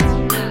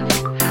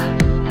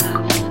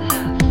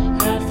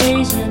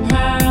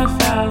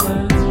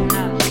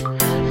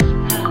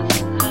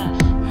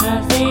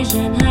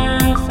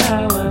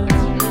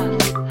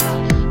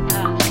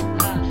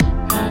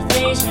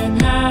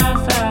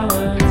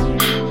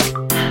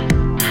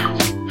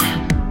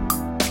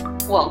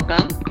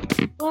Welcome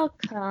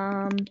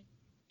Welcome.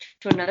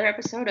 to another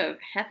episode of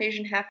Half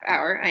Asian, Half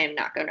Hour. I am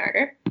Nako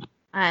Narder.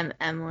 I'm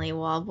Emily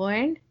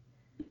Walborn.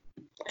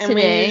 And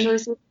we usually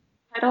say the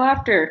title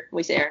after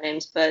we say our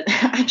names, but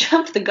I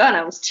jumped the gun.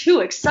 I was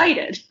too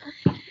excited.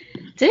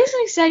 Today's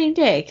an exciting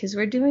day because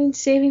we're doing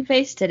Saving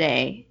Face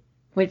today,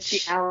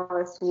 which The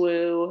Alice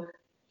Wu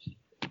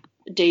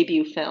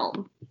debut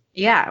film.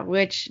 Yeah,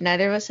 which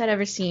neither of us had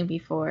ever seen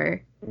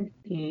before.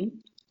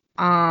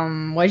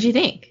 Mm-hmm. What did you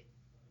think?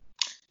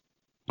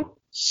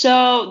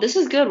 So this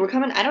is good. We're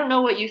coming. I don't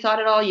know what you thought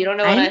at all. You don't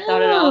know what I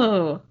thought at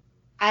all.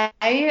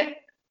 I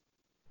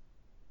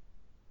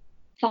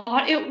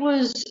thought it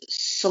was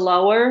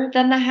slower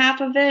than the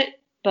half of it,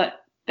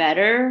 but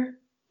better.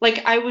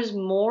 Like, I was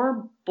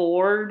more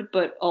bored,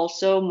 but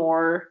also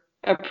more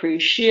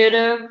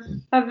appreciative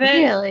of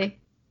it. Really?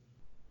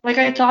 Like,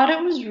 I thought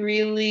it was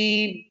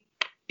really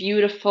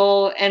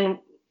beautiful, and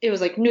it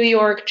was like New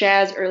York,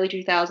 jazz, early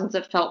 2000s.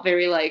 It felt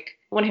very like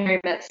When Harry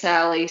Met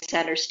Sally,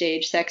 Center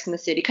Stage, Sex and the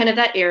City, kind of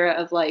that era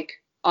of like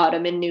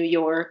autumn in New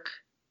York,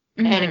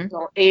 and it was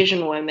all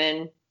Asian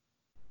women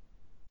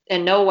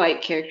and no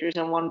white characters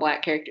and one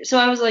black character. So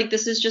I was like,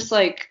 this is just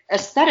like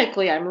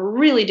aesthetically, I'm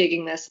really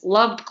digging this.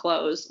 Loved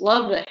clothes,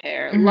 loved the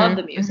hair, loved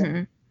the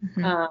music.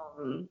 But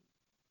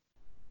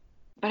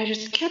I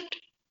just kept.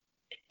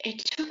 It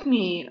took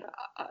me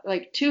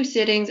like two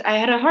sittings. I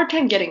had a hard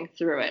time getting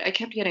through it. I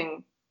kept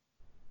getting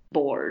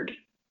bored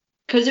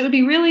because it would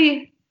be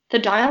really. The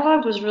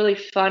dialogue was really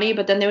funny,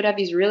 but then they would have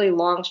these really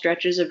long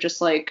stretches of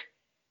just like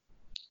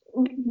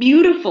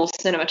beautiful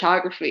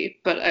cinematography.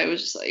 But I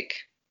was just like,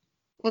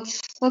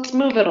 let's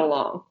move it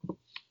along.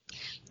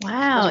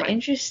 Wow,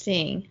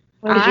 interesting.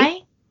 What did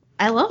you?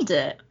 I loved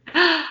it.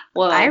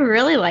 Well, I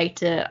really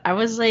liked it. I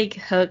was like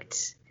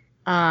hooked.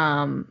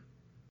 And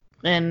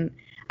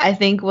I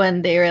think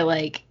when they were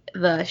like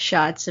the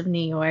shots of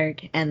New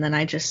York, and then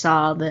I just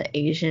saw the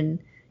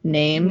Asian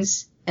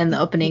names in the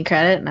opening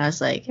credit, and I was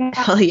like,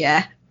 hell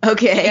yeah,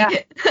 okay. Yeah.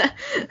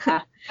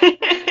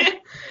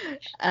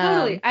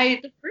 Totally.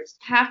 The first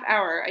half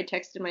hour, I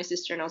texted my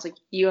sister and I was like,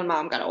 "You and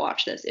Mom gotta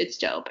watch this. It's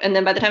dope." And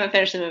then by the time I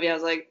finished the movie, I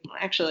was like,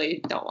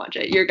 "Actually, don't watch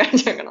it. You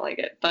guys aren't gonna like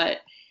it." But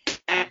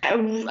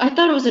I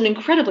thought it was an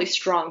incredibly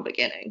strong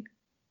beginning.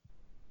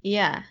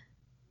 Yeah,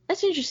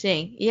 that's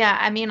interesting. Yeah,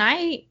 I mean,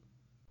 I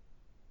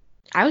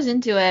was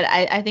into it.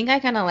 I think I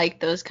kind of like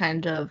those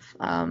kind of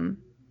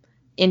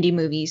indie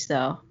movies,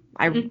 though.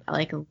 I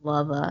like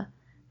love a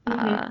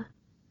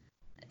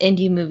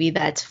indie movie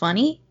that's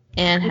funny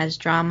and has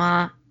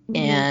drama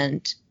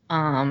and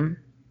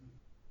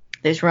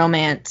there's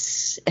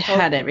romance. It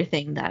had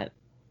everything that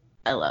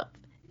I love.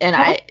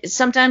 And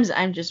sometimes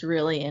I'm just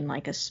really in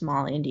like a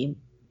small indie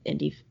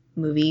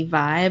movie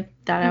vibe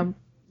that I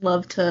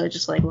love to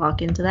just like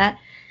walk into that.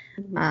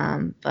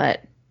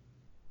 But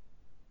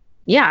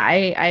yeah,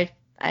 I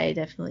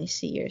definitely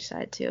see your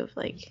side too of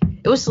like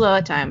it was slow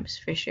at times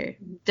for sure.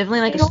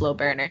 Definitely like a slow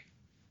burner.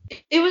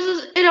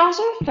 It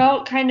also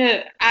felt kind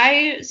of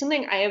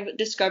something I have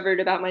discovered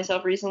about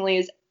myself recently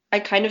is I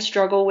kind of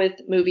struggle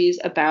with movies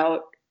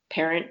about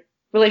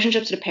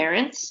relationships to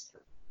parents.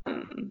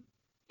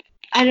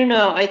 I don't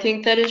know. I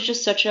think that is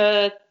just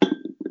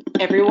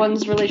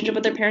everyone's relationship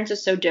with their parents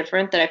is so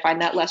different that I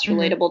find that less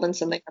relatable than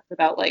something that's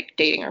about like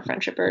dating or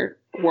friendship or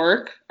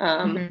work.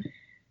 And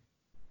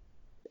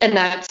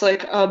that's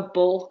like a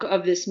bulk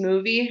of this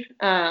movie.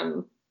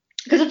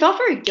 Because it felt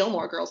very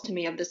Gilmore Girls to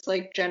me, of this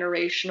like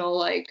generational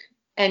like,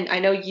 and I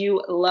know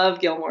you love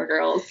Gilmore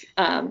Girls,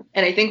 and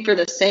I think for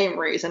the same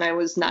reason I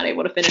was not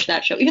able to finish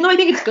that show, even though I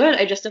think it's good.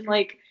 I just am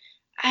like,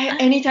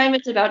 anytime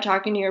it's about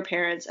talking to your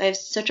parents, I have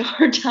such a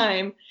hard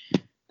time.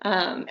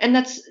 And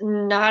that's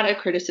not a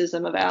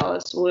criticism of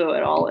Alice Wu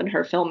at all in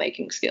her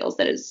filmmaking skills.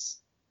 That is,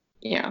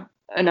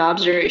 an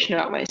observation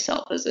about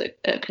myself as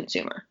a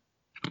consumer.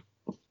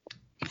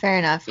 Fair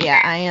enough. Yeah,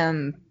 I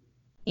am.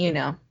 You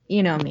know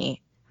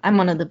me. I'm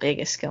one of the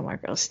biggest Gilmore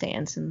Girls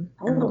stans in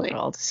the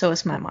world. So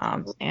is my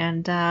mom.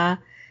 And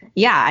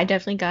yeah, I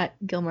definitely got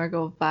Gilmore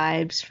Girl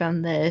vibes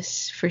from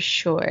this for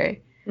sure.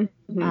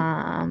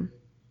 And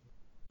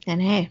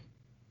hey,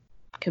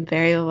 could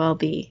very well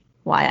be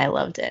why I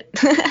loved it.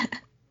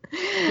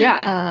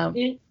 Yeah.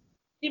 It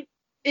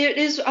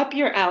is up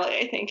your alley,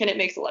 I think, and it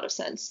makes a lot of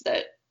sense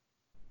that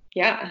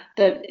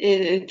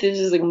this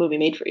is like a movie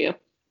made for you.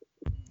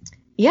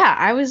 Yeah,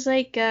 I was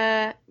like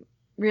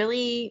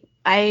really.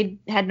 I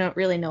had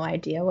no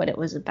idea what it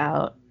was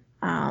about.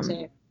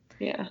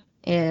 Yeah.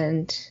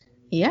 And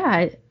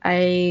yeah,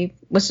 I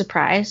was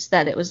surprised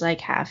that it was like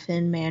half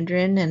in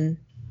Mandarin, and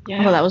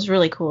that was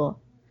really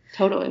cool.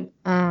 Totally.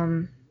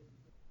 Yeah,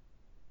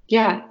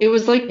 it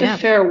was like The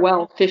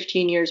Farewell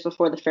 15 years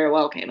before The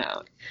Farewell came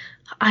out.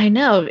 I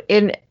know,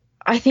 and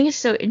I think it's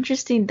so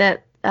interesting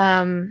that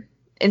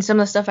in some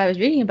of the stuff I was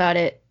reading about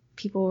it,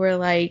 people were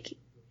like,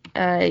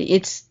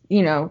 it's,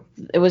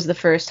 it was the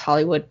first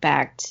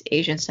Hollywood-backed,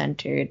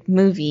 Asian-centered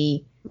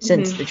movie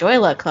since the Joy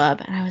Luck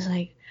Club. And I was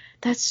like,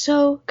 that's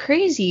so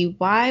crazy.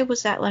 Why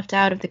was that left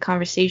out of the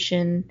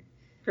conversation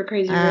for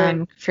Crazy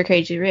Rich. For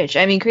Crazy Rich.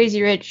 I mean,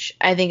 Crazy Rich,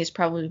 I think, is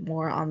probably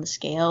more on the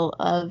scale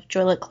of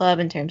Joy Luck Club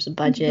in terms of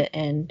budget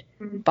and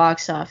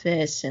box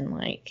office and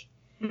like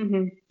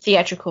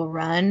theatrical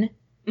run.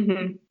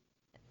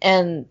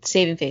 And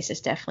Saving Face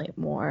is definitely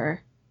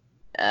more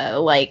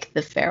like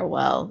The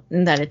Farewell,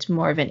 in that it's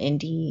more of an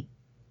indie,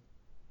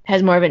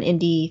 has more of an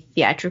indie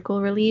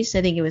theatrical release.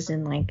 I think it was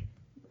in like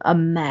a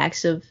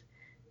max of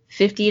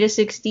 50 to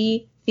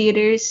 60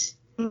 theaters.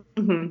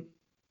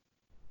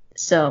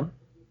 So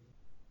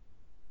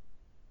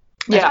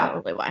that's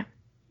probably why.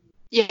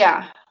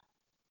 Yeah.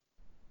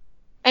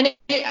 And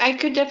I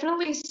could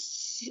definitely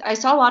I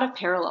saw a lot of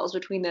parallels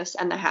between this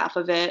and The Half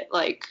of It.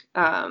 Like,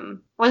 well,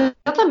 I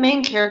thought the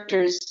main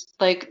characters,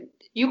 like,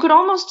 you could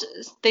almost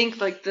think,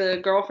 like,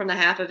 the girl from The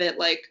Half of It,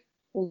 like,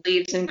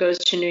 leaves and goes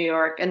to New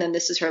York, and then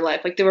this is her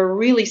life. Like, they were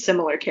really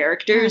similar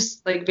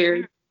characters, like,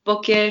 very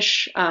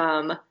bookish.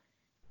 And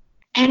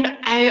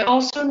I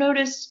also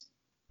noticed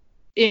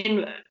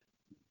in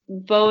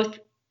both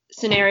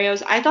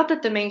scenarios, I thought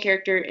that the main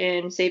character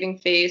in Saving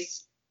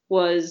Face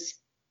was,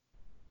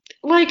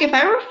 like, if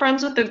I were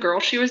friends with the girl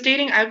she was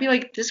dating, I'd be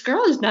like, this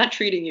girl is not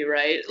treating you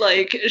right.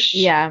 Like,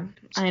 yeah,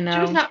 I know. She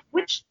was not,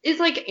 which is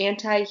like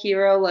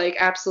anti-hero. Like,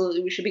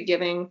 absolutely, we should be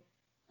giving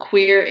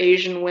queer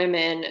Asian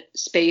women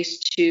space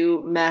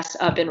to mess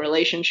up in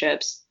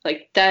relationships.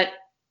 Like, that,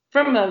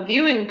 from a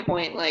viewing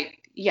point, like,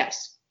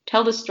 yes,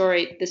 tell the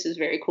story. This is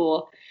very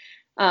cool.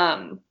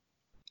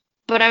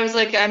 But I was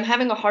like, I'm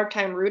having a hard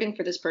time rooting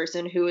for this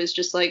person who is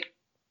just like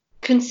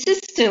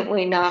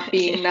consistently not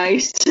being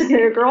nice to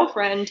their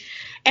girlfriend.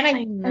 And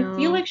I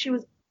feel like she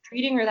was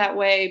treating her that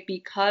way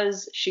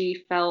because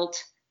she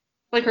felt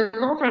like her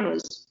girlfriend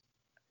was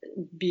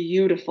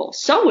beautiful.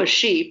 So was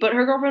she, but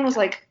her girlfriend was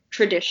like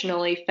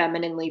traditionally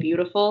femininely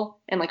beautiful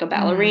and like a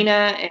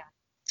ballerina. And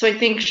so I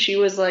think she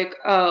was like,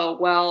 oh,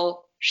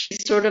 well,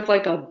 she's sort of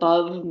like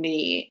above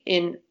me.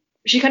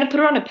 She kind of put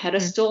her on a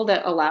pedestal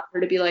that allowed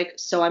her to be like,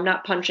 so I'm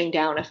not punching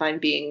down if I'm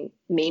being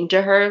mean to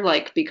her,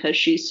 like, because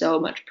she's so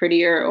much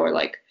prettier or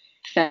like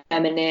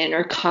feminine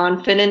or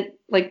confident,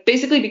 like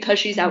basically because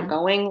she's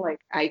outgoing, like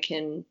I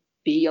can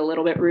be a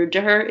little bit rude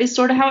to her, is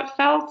sort of how it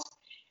felt.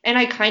 And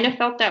I kind of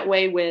felt that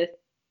way with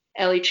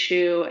Ellie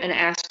Chu and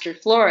Aster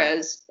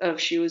Flores,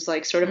 she was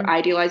like sort of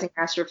idealizing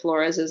Aster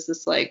Flores as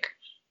this like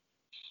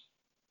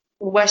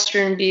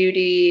Western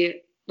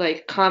beauty,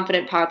 like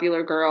confident,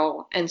 popular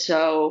girl. And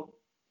so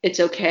it's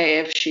okay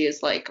if she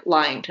is like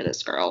lying to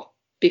this girl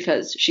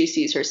because she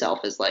sees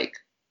herself as like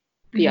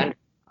the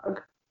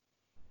underdog.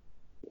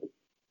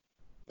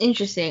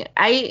 Interesting.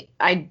 I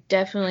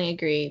definitely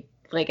agree.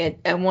 Like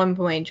at one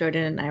point,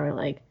 Jordan and I were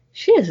like,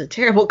 she is a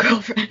terrible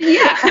girlfriend.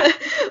 Yeah.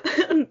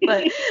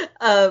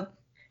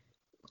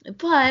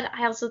 But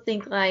I also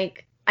think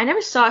like I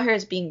never saw her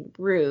as being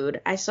rude.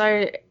 I saw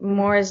her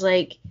more as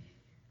like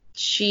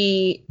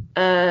she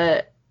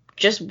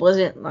just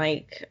wasn't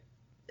like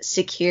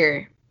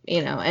secure,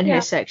 you know, in her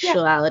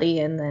sexuality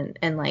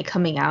and like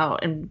coming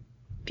out and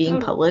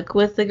being public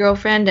with the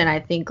girlfriend. And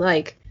I think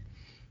like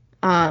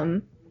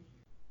I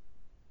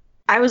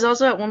was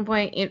also at one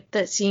point in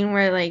that scene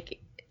where like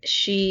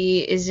she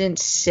is in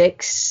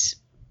 6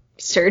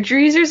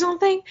 surgeries or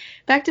something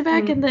back to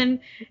back, and then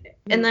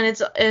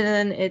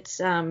it's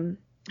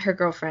her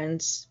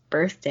girlfriend's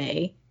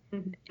birthday,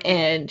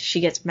 and she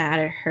gets mad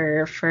at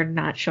her for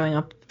not showing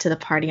up to the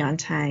party on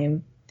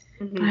time.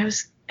 But I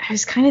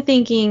was kind of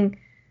thinking,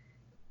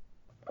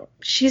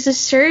 she's a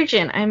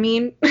surgeon. I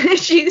mean,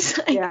 she's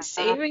like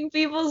saving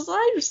people's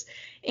lives,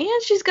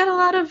 and she's got a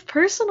lot of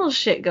personal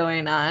shit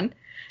going on.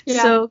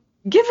 Yeah. So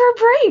give her a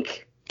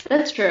break.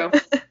 That's true.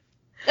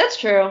 That's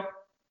true.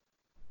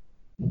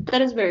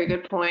 That is a very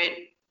good point.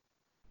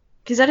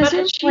 Because at a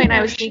certain point,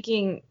 I was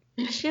thinking,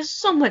 she has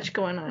so much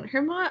going on.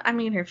 Her mom, I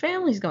mean, her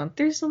family's going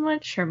through so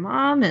much. Her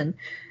mom and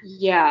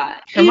I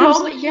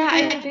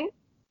think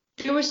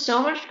there was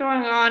so much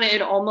going on.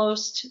 It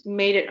almost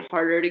made it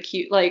harder to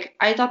keep. Like,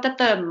 I thought that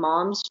the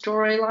mom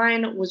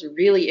storyline was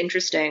really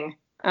interesting,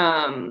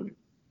 and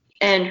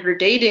her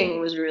dating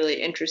was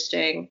really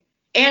interesting,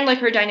 and like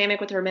her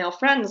dynamic with her male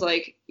friends,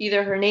 like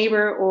either her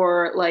neighbor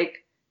or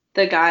like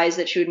the guys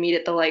that she would meet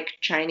at the like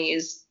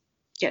Chinese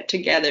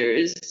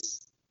get-togethers.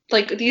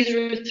 Like, these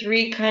were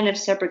 3 kind of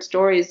separate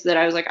stories that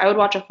I was like, I would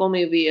watch a full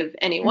movie of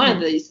any one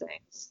of these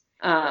things.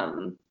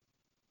 And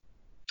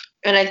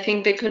I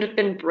think they could have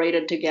been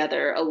braided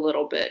together a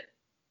little bit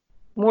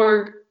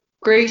more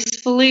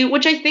gracefully,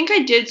 which I think I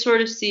did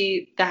sort of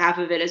see The Half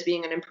of It as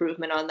being an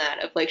improvement on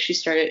that, of like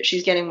she's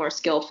getting more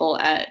skillful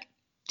at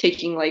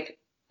taking like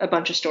a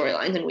bunch of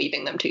storylines and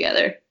weaving them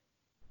together.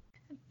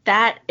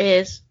 That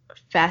is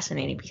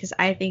fascinating because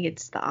I think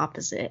it's the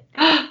opposite.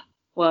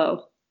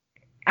 Whoa.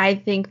 I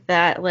think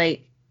that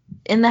like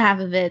in The Half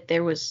of It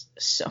there was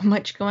so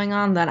much going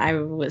on that I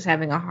was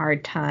having a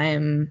hard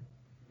time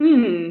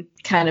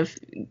kind of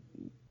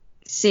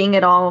seeing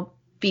it all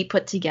be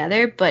put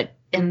together. But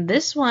in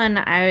this one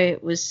I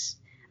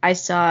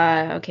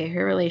saw, okay,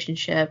 her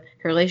relationship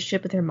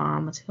with her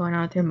mom, what's going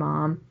on with her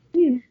mom.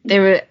 They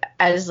were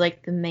as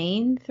like the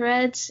main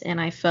threads, and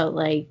I felt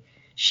like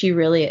she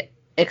really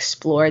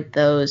explored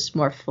those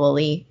more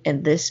fully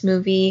in this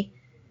movie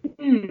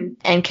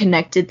and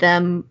connected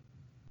them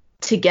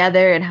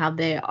together and how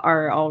they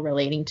are all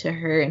relating to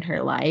her in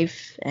her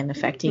life and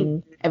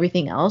affecting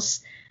everything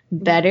else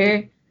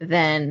better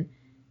than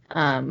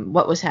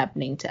what was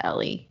happening to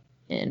Ellie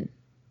in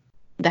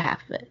the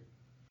half of it.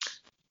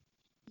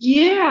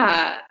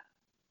 Yeah,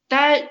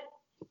 I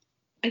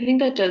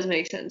think that does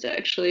make sense,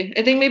 actually.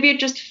 I think maybe it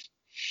just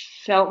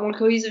felt more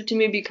cohesive to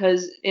me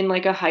because in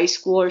like a high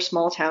school or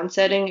small town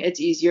setting, it's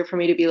easier for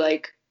me to be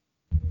like,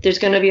 there's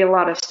going to be a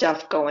lot of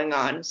stuff going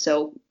on,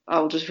 so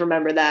I'll just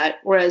remember that.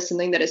 Whereas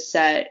something that is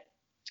set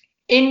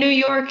in New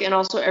York and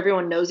also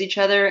everyone knows each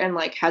other and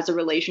like has a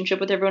relationship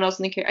with everyone else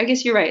in the character. I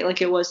guess you're right.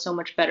 Like it was so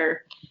much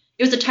better.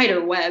 It was a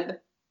tighter web.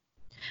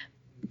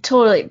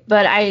 Totally,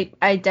 but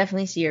I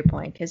definitely see your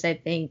point because I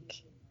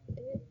think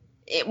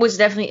it's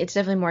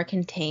definitely more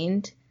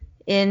contained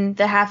in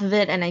the half of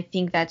it, and I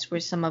think that's where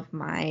some of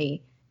my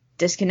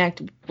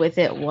disconnect with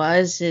it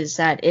is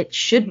that it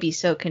should be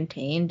so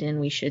contained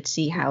and we should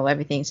see how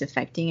everything's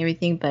affecting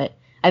everything, but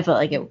I felt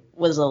like it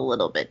was a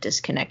little bit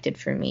disconnected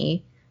for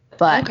me.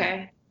 But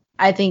okay.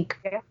 I think,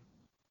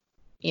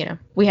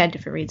 we had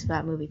different reads of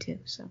that movie too,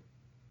 so.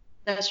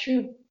 That's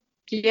true.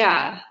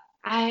 Yeah.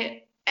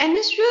 And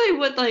this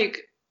really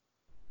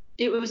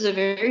it was a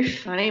very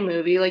funny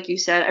movie, like you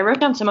said. I wrote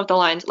down some of the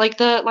lines, like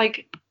the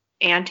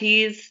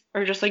aunties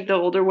or just like the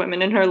older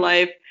women in her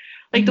life,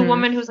 like the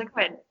woman who's like,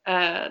 "What?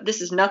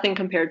 This is nothing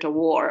compared to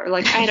war." Or,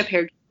 like I had a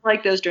pair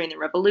like those during the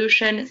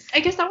Revolution.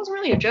 I guess that wasn't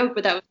really a joke,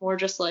 but that was more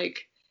just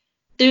like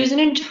there's an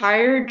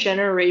entire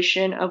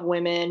generation of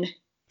women,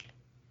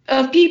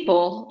 of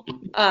people,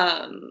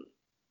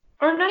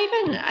 or not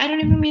even. I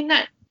don't even mean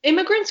that.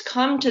 Immigrants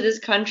come to this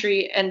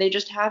country and they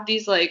just have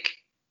these like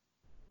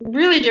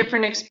really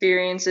different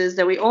experiences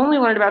that we only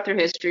learned about through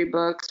history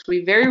books.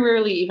 We very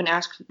rarely even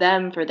ask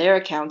them for their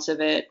accounts of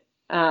it.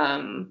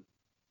 And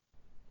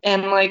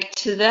like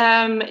to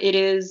them, it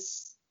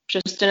is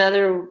just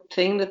another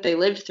thing that they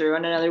lived through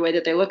and another way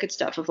that they look at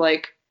stuff of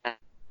like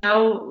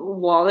how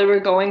while they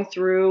were going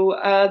through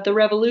the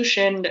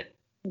revolution,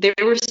 they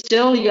were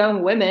still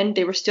young women.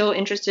 They were still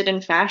interested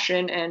in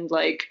fashion and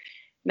like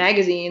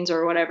magazines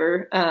or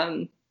whatever.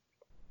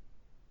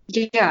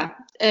 Yeah.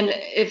 And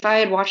if I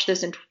had watched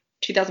this in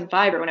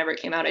 2005 or whenever it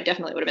came out, I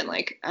definitely would have been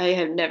like, I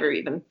have never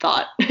even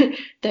thought that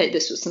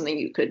this was something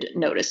you could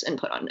notice and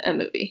put on a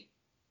movie.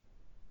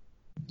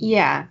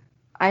 Yeah,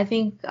 I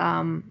think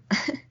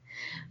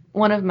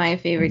one of my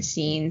favorite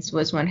scenes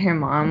was when her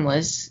mom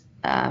was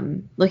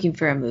looking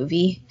for a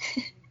movie.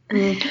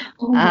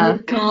 Oh my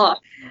god.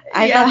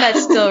 I thought that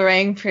still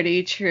rang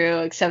pretty true,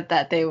 except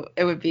that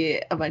it would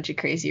be a bunch of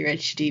Crazy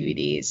Rich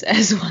DVDs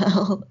as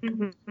well.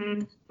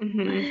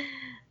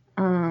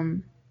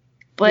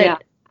 But yeah.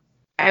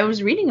 I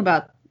was reading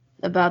about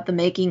the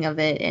making of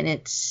it, and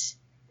it's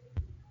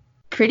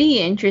pretty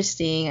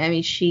interesting. I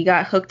mean, she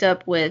got hooked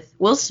up with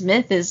Will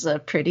Smith is a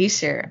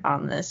producer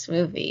on this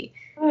movie.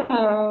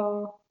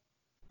 Oh.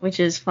 Which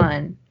is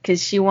fun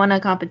because she won a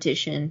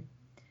competition.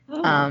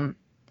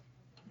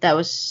 That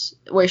was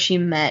where she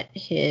met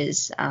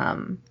his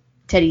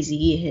Teddy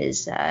Z,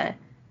 his at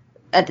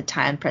the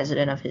time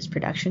president of his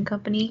production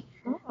company,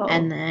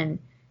 and then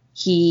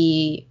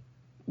he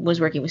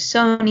was working with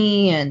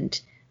Sony, and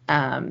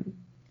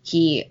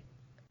he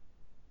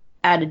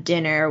at a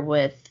dinner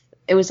with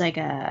I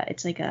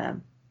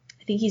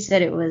think he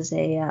said it was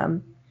a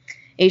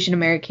Asian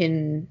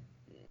American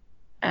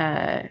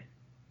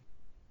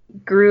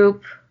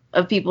group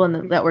of people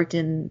that worked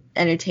in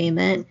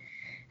entertainment.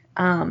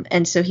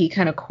 And so he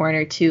kind of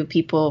cornered two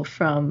people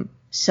from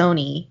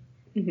Sony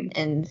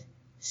and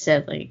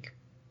said, like,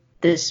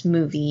 this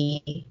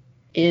movie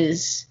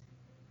it's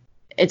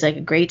like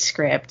a great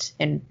script,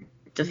 and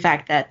the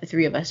fact that the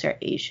three of us are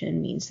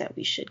Asian means that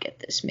we should get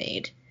this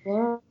made.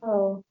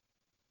 Wow.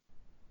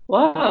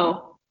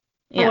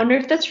 Yeah. I wonder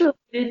if that's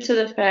related to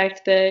the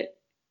fact that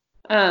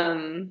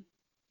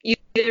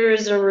either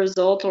as a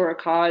result or a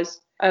cause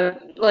of,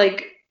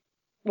 like,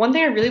 one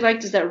thing I really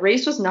liked is that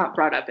race was not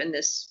brought up in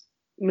this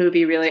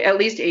movie, really, at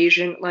least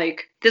Asian.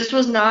 Like, this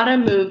was not a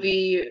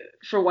movie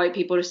for white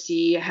people to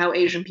see how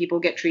Asian people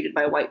get treated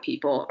by white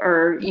people,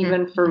 or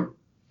even for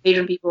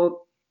Asian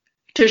people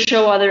to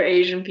show other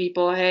Asian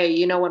people,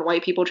 hey, when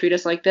white people treat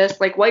us like this,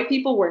 like, white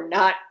people were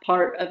not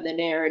part of the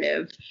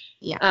narrative.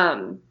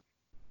 Yeah.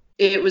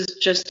 It was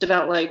just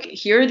about, like,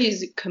 here are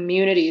these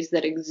communities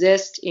that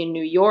exist in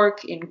New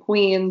York, in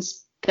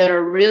Queens, that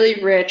are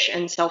really rich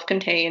and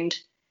self-contained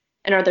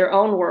and are their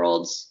own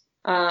worlds.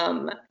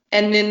 And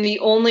then the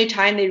only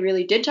time they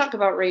really did talk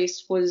about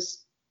race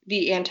was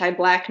the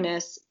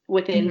anti-blackness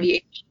within the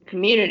Asian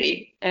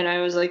community. And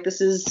I was like, this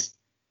is,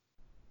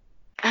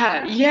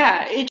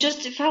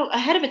 it felt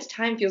ahead of its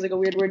time. Feels like a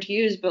weird word to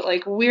use, but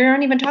like we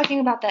aren't even talking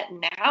about that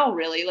now,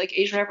 really. Like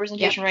Asian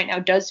representation right now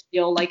does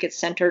feel like it's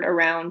centered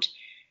around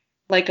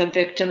like a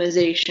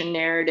victimization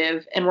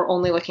narrative, and we're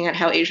only looking at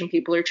how Asian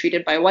people are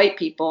treated by white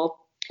people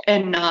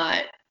and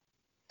not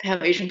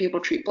how Asian people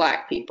treat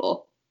black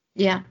people.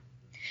 Yeah.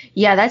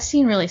 Yeah, that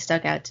scene really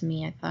stuck out to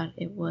me. I thought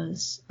it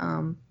was,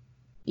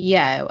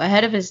 yeah,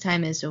 ahead of his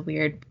time is a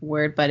weird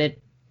word, but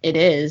it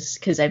is,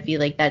 because I feel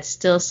like that's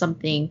still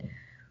something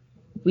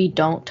we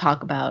don't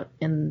talk about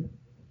in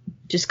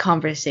just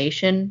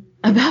conversation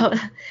about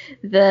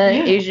the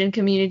Yeah. Asian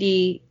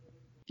community.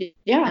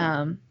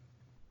 Yeah. Um,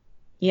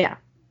 yeah.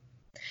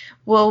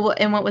 Well,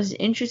 and what was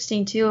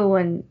interesting too,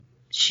 when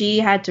she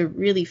had to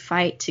really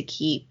fight to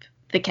keep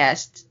the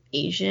cast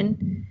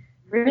Asian,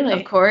 of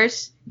Really.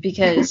 course,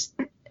 because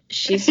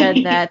she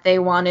said that they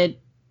wanted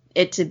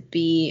it to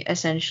be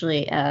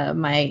essentially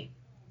my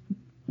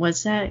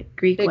what's that,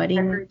 Greek Big wedding,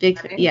 pepper big,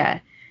 thing. yeah.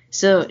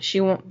 So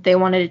they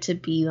wanted it to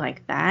be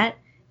like that,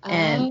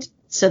 and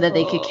so that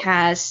they could Oh.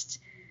 cast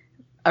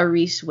a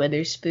Reese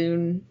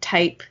Witherspoon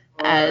type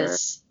Or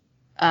as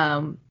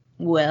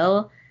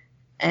Will,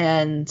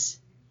 and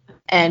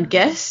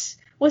guess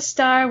what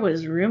star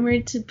was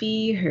rumored to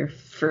be her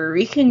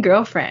freaking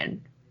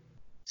girlfriend?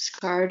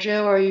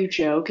 ScarJo, are you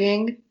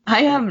joking?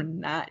 I am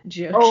not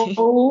joking.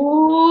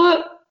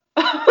 Oh,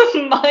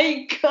 oh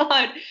my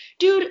God.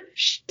 Dude,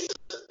 she's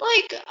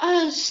like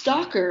a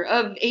stalker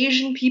of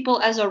Asian people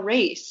as a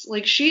race.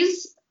 Like,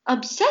 she's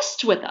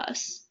obsessed with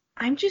us.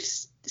 I'm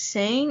just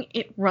saying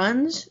it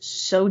runs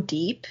so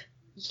deep.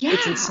 It's Yeah.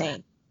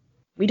 insane.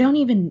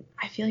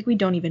 I feel like we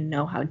don't even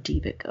know how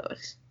deep it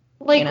goes,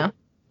 you Like, know?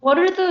 what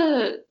are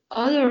the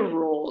other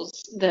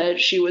roles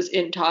that she was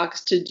in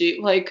talks to do?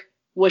 Like,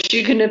 was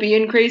she gonna be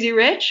in Crazy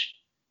Rich?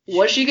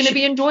 Was she gonna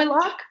be in Joy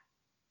Luck?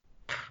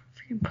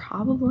 Freaking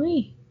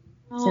probably.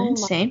 Is that Oh my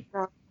insane?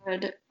 God.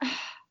 But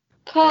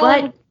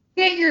Colin,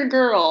 get your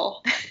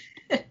girl.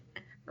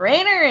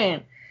 rein her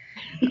in.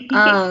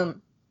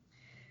 Um,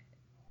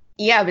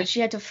 yeah, but she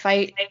had to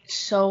fight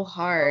so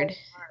hard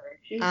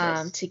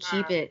Jesus. to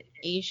keep it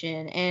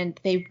Asian, and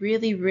they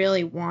really,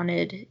 really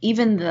wanted,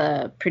 even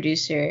the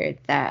producer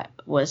that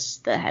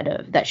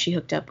she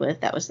hooked up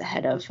with, that was the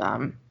head of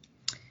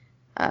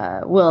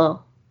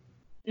Will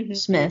Mhm.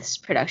 Smith's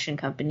production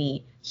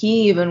company.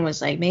 He even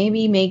was like,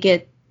 maybe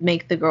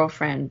make the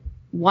girlfriend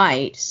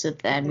white so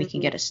then we can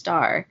Mhm. get a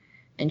star.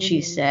 And she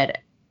Mhm. said,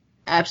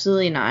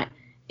 absolutely not.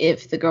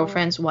 If the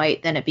girlfriend's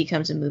white, then it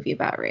becomes a movie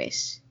about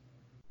race.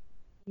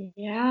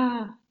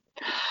 Yeah.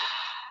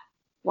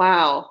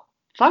 Wow.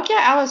 Fuck yeah,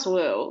 Alice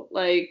Wu.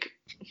 Like,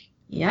 I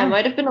Yeah.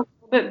 might have been a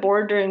little bit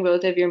bored during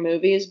both of your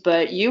movies,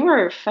 but you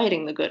were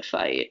fighting the good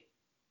fight.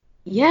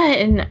 Yeah,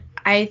 and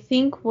I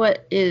think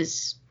what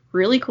is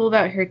really cool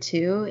about her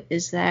too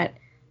is that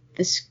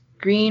the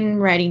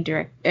screenwriting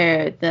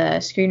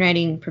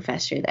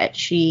professor that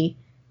she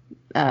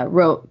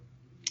wrote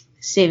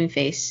Saving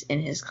Face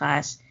in his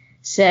class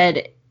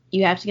said,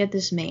 you have to get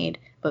this made,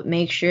 but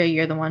make sure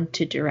you're the one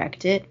to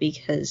direct it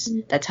because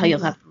that's how you'll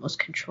Mhm. have the most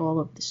control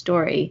of the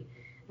story.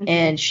 Mhm.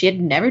 And she had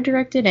never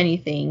directed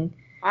anything,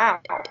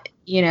 Wow.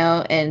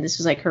 and this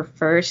was like her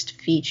first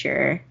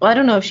feature. Well, I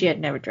don't know if she had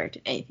never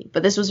directed anything,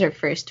 but this was her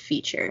first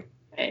feature.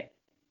 Okay.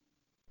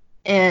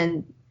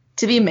 And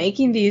to be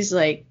making these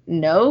like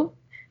no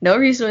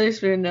Reese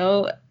Witherspoon,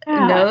 no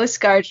Yeah.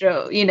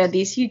 ScarJo,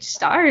 these huge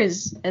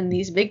stars and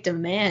these big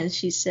demands,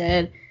 she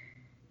said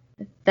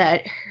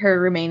that her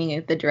remaining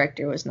as the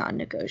director was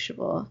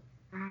non-negotiable.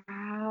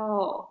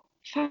 Wow.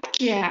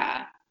 Fuck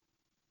yeah.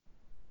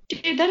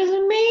 Dude, that is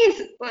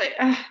amazing. Like,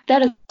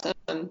 that is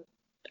awesome.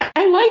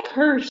 I like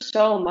her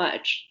so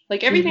much.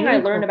 Like She's everything I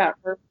really learned cool. about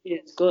her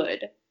is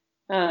good.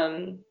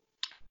 Um,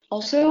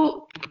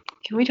 Also,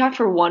 can we talk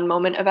for one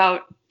moment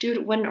about,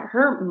 dude, when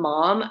her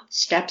mom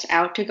steps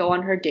out to go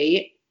on her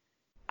date,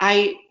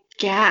 I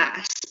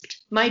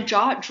gasped. My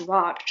jaw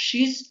dropped.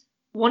 She's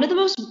one of the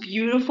most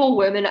beautiful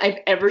women I've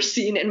ever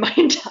seen in my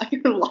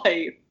entire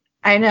life.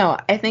 I know.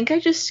 I think I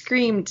just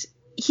screamed,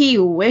 he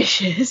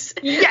wishes.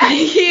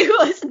 Yes. He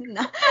was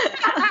not.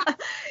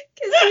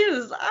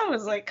 Because I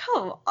was like,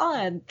 come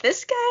on.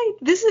 This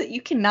guy,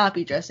 you cannot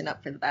be dressing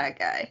up for the bad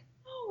guy.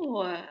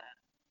 Oh,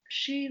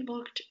 she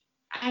looked.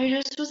 I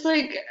just was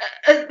like,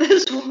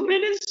 this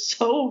woman is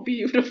so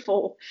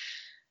beautiful.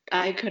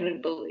 I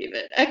couldn't believe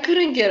it. I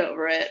couldn't get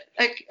over it.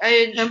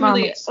 I Her mom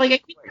truly, was like, I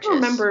can't gorgeous.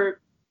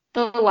 remember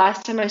the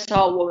last time I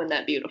saw a woman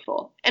that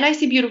beautiful. And I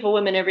see beautiful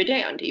women every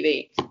day on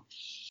TV.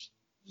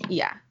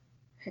 Yeah.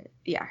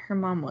 Yeah, her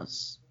mom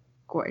was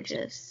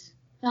gorgeous.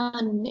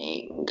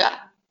 Stunning.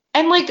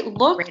 And, like, Great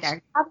looked,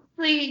 actor.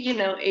 obviously,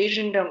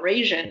 Asian don't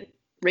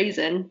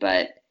raisin,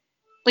 but,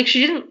 like,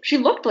 she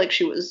looked like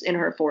she was in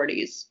her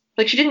 40s.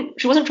 Like, she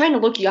wasn't trying to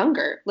look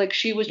younger. Like,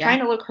 she was Yeah. trying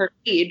to look her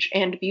age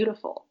and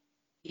beautiful.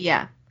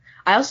 Yeah.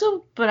 I was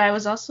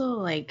also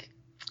like,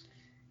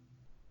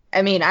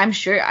 I mean, I'm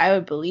sure I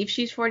would believe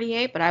she's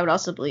 48, but I would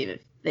also believe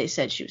if they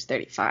said she was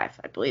 35.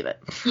 I'd believe it.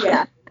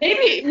 Yeah.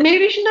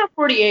 Maybe she's not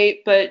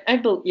 48, but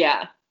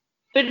yeah.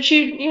 But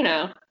she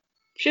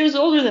was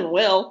older than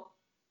Will.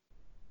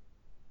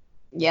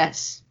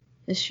 Yes,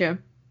 it's true.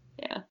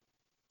 Yeah.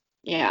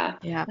 Yeah.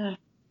 Yeah. It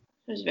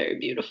was very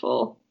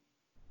beautiful.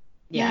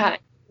 Yeah. Yeah,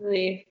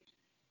 really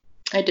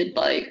I did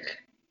like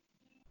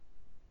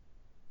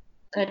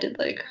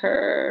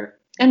her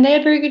And they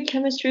had very good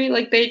chemistry.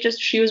 Like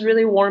she was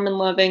really warm and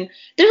loving.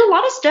 There's a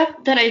lot of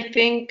stuff that I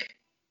think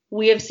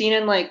we have seen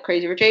in like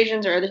Crazy Rich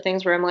Asians or other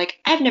things where I'm like,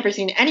 I've never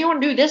seen anyone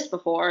do this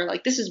before.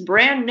 Like this is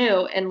brand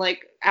new, and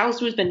like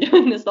Alice Wu's been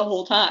doing this the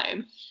whole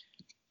time.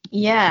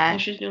 Yeah.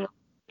 And she's doing.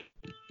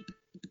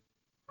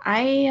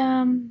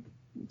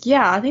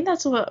 I think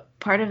that's what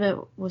part of it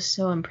was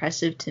so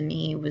impressive to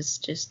me, was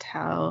just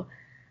how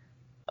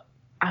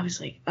I was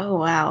like, oh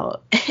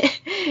wow,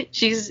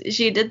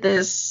 she did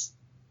this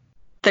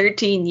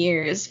 13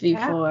 years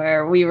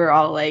before we were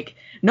all like,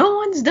 no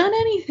one's done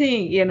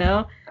anything, you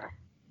know?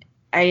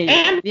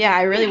 I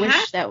really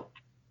wish that.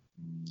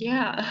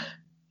 Yeah.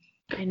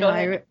 I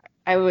know.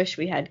 I wish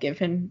we had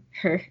given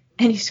her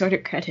any sort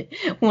of credit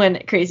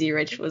when Crazy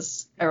Rich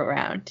was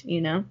around,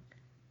 you know,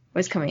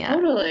 was coming out.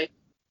 Totally.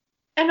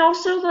 And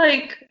also,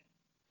 like,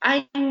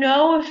 I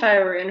know if I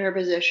were in her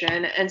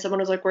position and someone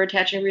was like, we're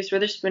attaching Reese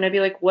Witherspoon, I'd be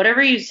like,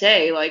 whatever you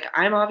say. Like,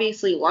 I'm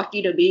obviously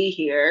lucky to be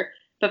here.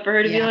 But for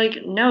her to be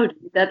like, no,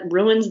 that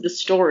ruins the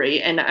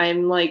story. And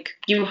I'm like,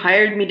 you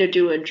hired me to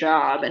do a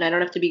job, and I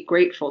don't have to be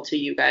grateful to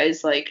you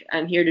guys. Like,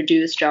 I'm here to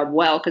do this job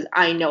well because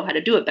I know how to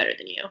do it better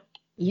than you.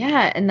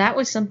 Yeah, and that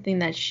was something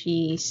that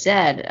she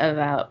said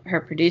about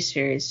her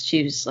producers.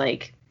 She was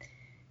like,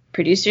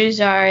 producers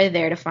are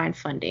there to find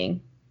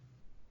funding.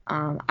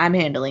 I'm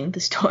handling the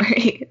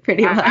story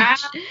pretty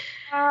much.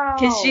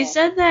 Because she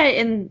said that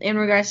in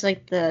regards to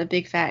like the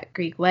Big Fat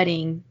Greek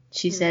Wedding,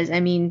 she says, I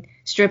mean,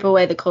 strip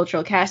away the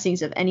cultural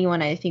castings of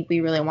anyone, I think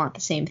we really want the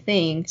same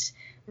things,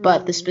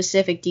 but the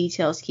specific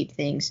details keep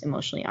things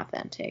emotionally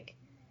authentic.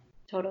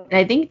 Totally. And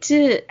I think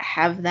to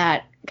have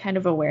that kind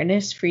of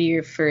awareness for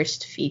your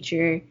first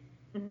feature,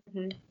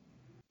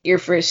 your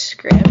first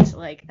script,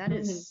 like that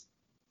is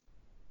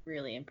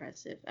really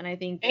impressive. And I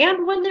think,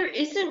 and when there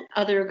isn't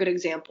other good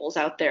examples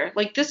out there,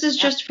 like this is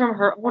just from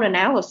her own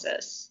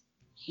analysis.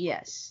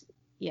 Yes.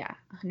 Yeah,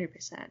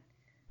 100%.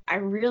 I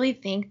really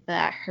think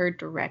that her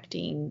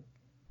directing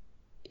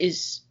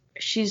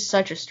she's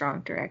such a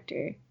strong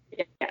director.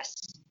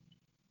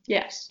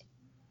 Yes.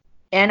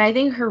 And I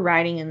think her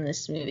writing in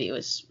this movie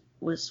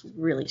was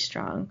really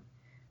strong.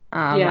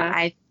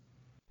 I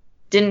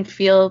didn't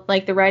feel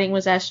like the writing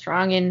was as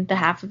strong in the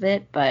half of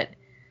it, but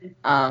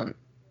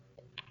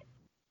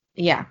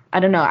yeah, I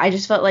don't know. I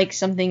just felt like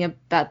something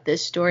about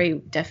this story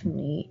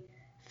definitely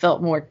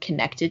felt more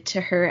connected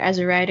to her as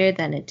a writer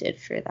than it did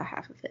for the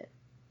half of it.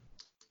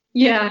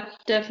 Yeah,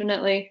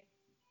 definitely.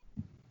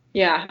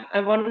 Yeah,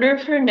 I wonder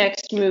if her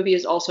next movie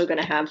is also going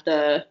to have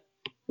the,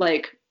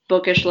 like,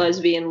 bookish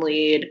lesbian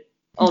lead,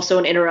 also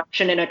an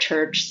interruption in a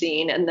church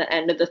scene and the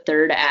end of the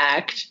third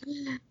act.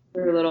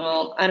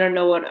 I don't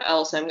know what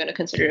else I'm going to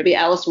consider to be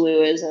Alice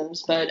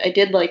Wu-isms, but I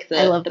did like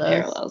the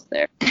parallels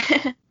there.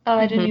 Oh,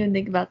 I didn't even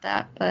think about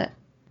that, but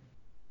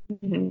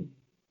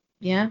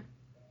yeah.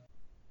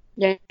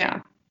 Yeah.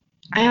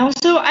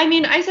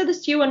 I said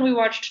this to you when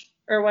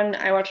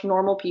I watched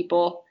Normal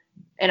People,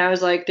 and I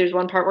was like, there's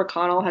one part where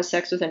Connell has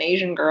sex with an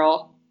Asian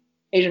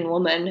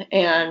woman,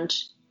 and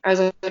I was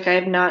like, I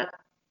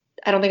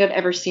don't think I've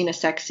ever seen a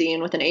sex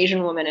scene with an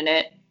Asian woman in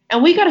it.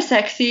 And we got a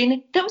sex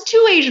scene that was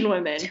two Asian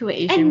women.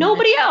 And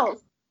nobody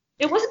else.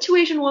 It wasn't two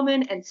Asian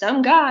women and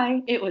some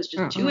guy. It was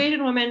just two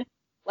Asian women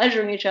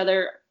pleasuring each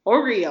other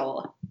for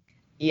real.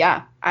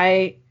 Yeah,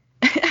 I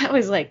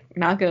was like,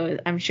 Nako,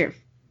 I'm sure,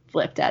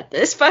 flipped at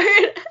this part.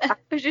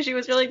 I'm sure she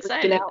was really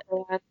excited.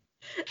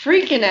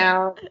 Freaking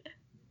out.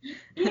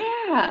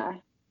 Yeah.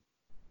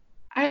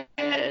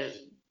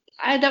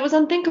 That was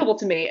unthinkable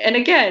to me. And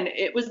again,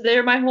 it was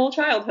there my whole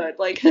childhood.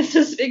 Like, this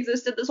has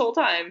existed this whole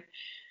time.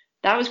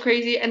 That was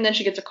crazy. And then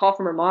she gets a call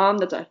from her mom.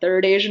 That's a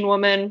third Asian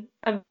woman.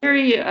 A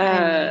very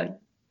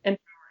empowering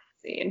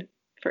scene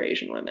for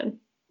Asian women.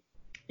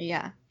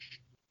 Yeah.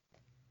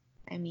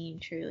 I mean,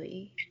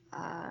 truly.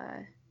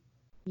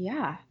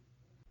 Yeah.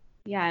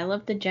 Yeah, I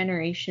love the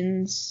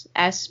generations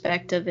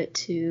aspect of it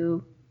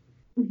too.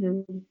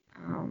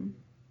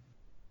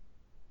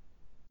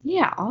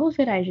 Yeah, all of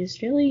it I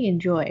just really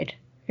enjoyed.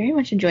 Very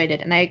much enjoyed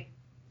it. And I'm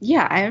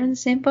in the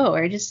same boat.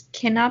 I just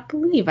cannot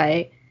believe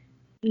I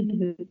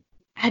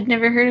had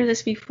never heard of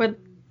this before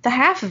the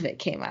half of it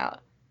came out.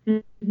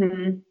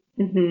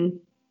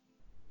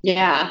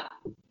 Yeah.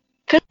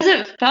 Because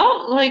it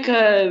felt like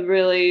a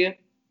really,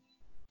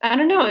 I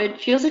don't know,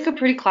 it feels like a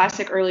pretty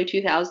classic early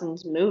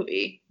 2000s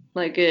movie.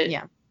 Like it.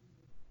 Yeah.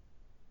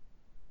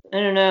 I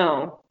don't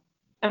know.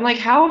 I'm like,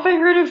 how have I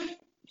heard of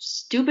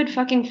stupid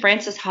fucking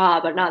Frances Ha,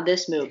 but not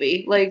this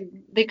movie? Like,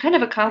 they kind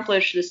of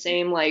accomplish the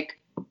same, like,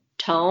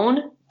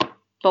 tone,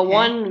 but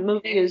one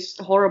movie is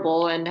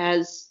horrible and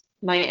has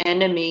my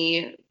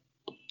enemy,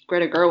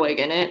 Greta Gerwig,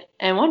 in it,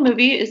 and one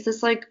movie is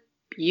this, like,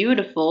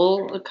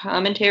 beautiful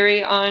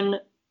commentary on,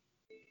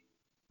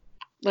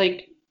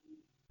 like,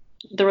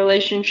 the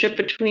relationship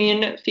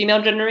between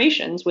female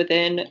generations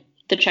within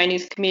the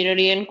Chinese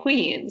community in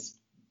Queens.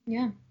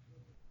 Yeah.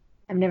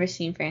 I've never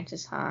seen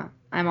Frances Ha.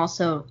 I'm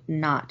also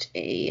not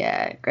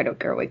a Greta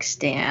Gerwig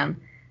stan.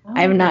 Oh.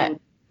 I'm not.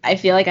 I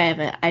feel like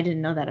I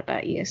didn't know that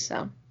about you,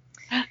 so.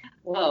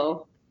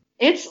 Whoa.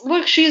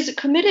 Look, she's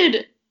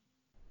committed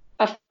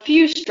a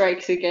few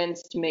strikes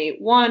against me.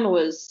 One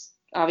was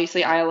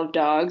obviously Isle of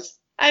Dogs.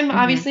 I'm Hmm.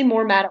 obviously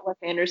more mad at Wes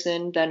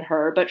Anderson than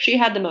her, but she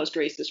had the most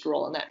racist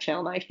role in that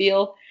film, I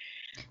feel.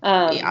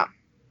 Um, Yeah.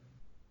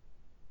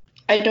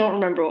 I don't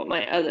remember what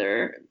my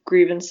other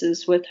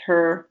grievances with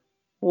her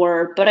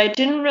were, but I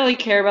didn't really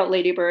care about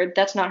Lady Bird.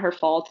 That's not her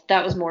fault.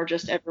 That was more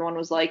just everyone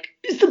was like,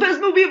 it's the best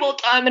movie of all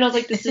time. And I was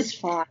like, this is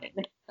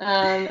fine.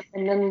 And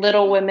then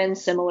Little Women,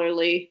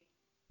 similarly.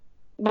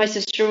 My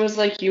sister was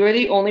like, you are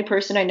the only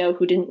person I know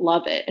who didn't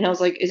love it. And I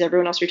was like, is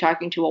everyone else you're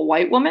talking to a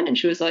white woman? And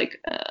she was like,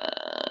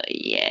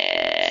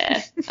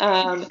 yeah.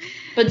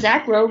 But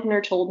Zach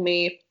Rovner told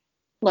me,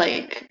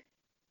 like,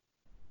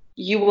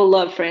 you will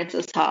love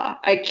Frances Ha.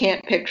 I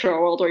can't picture a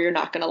world where you're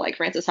not going to like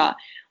Frances Ha,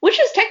 which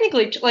is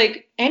technically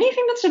like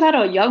anything that's about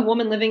a young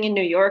woman living in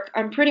New York,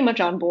 I'm pretty much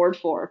on board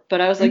for.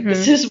 But I was like,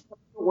 this Hmm. is one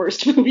of the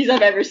worst movies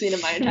I've ever seen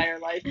in my entire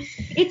life.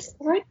 It's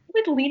like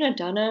with Lena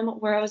Dunham,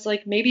 where I was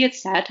like, maybe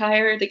it's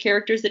satire, the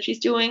characters that she's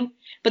doing.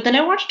 But then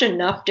I watched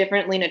enough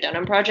different Lena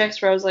Dunham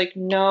projects where I was like,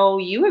 no,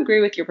 you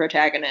agree with your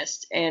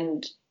protagonist,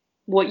 and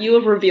what you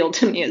have revealed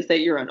to me is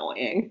that you're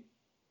annoying.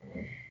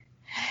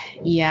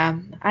 Yeah,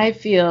 I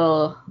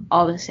feel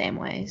all the same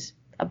ways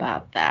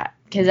about that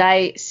because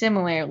I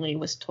similarly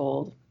was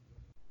told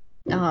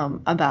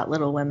about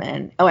Little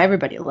Women. Oh,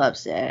 everybody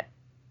loves it. Yeah.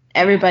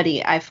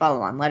 Everybody I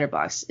follow on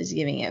Letterboxd is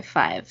giving it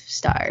 5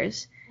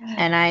 stars,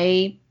 and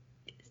I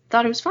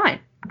thought it was fine.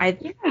 I,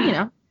 you Yeah.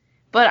 know,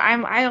 but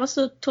I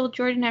also told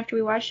Jordan after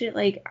we watched it,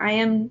 like, I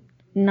am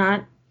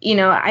not,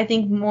 I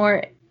think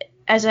more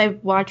as I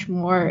watch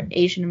more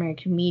Asian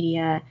American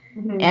media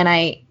Hmm. and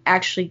I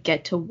actually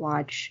get to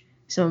watch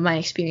some of my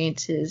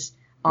experiences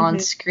on Hmm.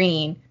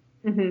 screen,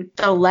 Hmm.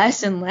 the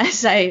less and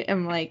less I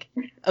am like,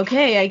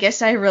 okay, I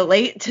guess I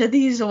relate to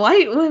these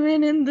white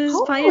women in this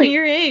Totally.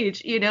 pioneer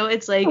age.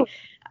 It's like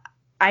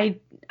I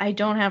I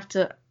don't have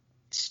to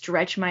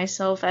stretch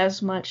myself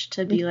as much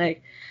to be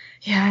like,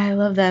 yeah, I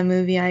love that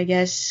movie, I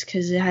guess,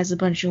 because it has a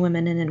bunch of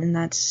women in it, and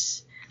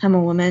I'm a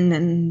woman,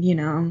 and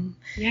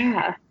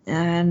Yeah.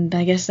 and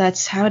I guess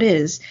that's how it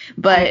is. I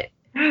But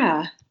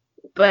yeah.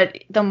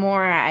 the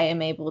more I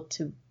am able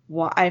to,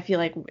 I feel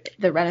like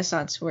the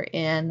renaissance we're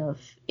in of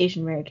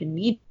Asian American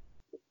media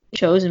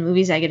shows and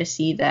movies, I get to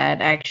see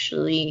that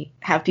actually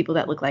have people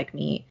that look like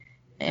me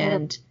Totally.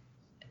 and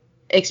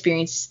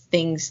experience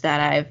things that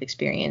I've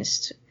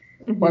experienced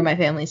or Hmm. my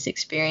family's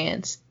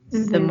experienced,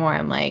 the Hmm. more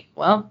I'm like,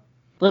 well,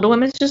 Little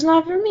Women's just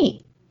not for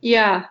me.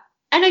 Yeah.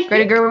 And I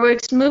Greta think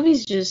Gerwig's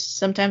movies just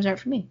sometimes aren't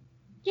for me.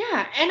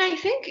 yeah, and I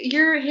think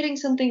you're hitting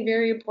something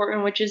very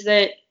important, which is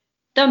that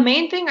the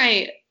main thing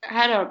I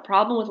had a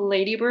problem with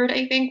Lady Bird,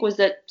 I think, was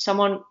that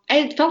someone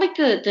I felt like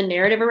the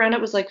narrative around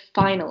it was like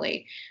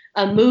finally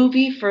a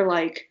movie for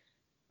like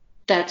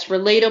that's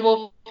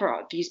relatable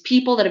for these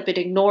people that have been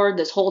ignored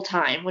this whole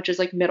time, which is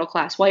like middle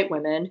class white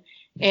women.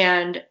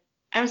 And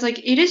I was like,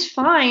 it is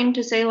fine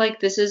to say like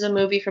this is a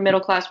movie for middle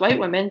class white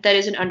women that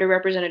is an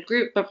underrepresented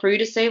group, but for you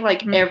to say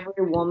like Mm-hmm.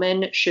 every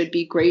woman should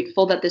be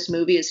grateful that this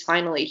movie is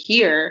finally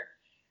here.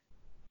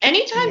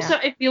 Anytime Yeah. so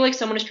I feel like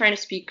someone is trying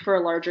to speak for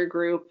a larger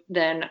group,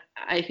 then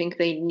I think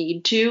they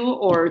need to,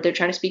 or they're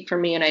trying to speak for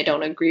me and I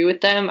don't agree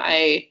with them.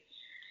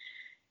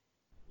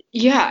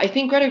 Yeah, I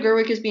think Greta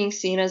Gerwig is being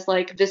seen as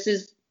like this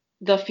is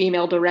the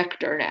female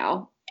director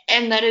now.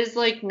 And that is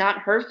like not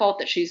her fault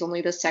that she's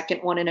only the second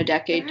one in a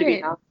decade to be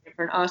Right. nominated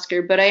for an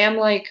Oscar, but I am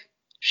like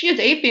she is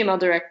a female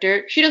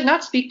director. She does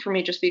not speak for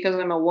me just because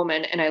I'm a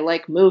woman and I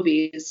like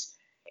movies.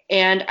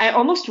 And I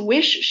almost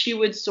wish she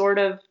would sort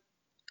of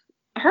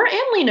her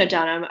and Lena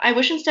Dunham, I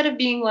wish instead of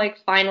being like,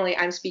 finally,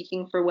 I'm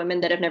speaking for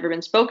women that have never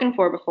been spoken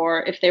for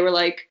before, if they were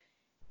like,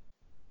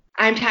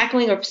 I'm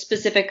tackling a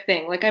specific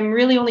thing, like I'm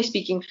really only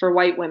speaking for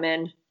white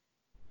women,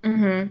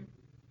 Mm-hmm.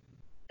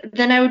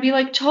 then I would be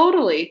like,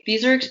 totally.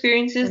 These are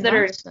experiences And that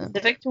are awesome.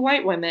 specific to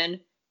white women,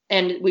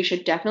 and we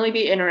should definitely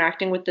be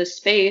interacting with this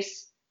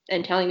space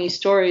and telling these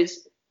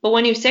stories. But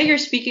when you say you're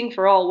speaking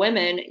for all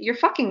women, you're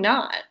fucking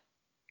not.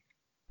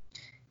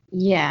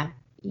 Yeah.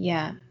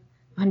 Yeah.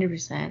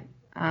 100%.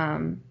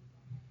 Um,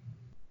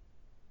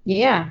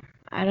 yeah.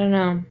 I don't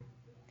know.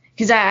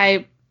 Because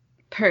I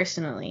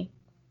personally,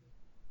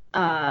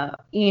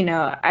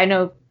 I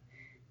know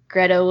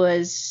Greta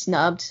was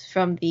snubbed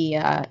from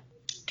the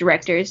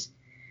directors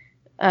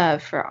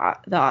for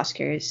the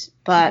Oscars,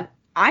 but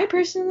I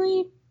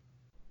personally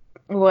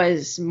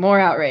was more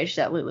outraged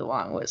that Lulu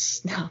Wang was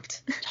snubbed.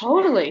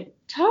 Totally,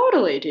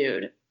 totally,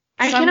 dude.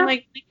 I Some cannot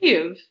like,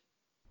 believe.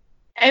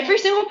 Every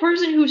single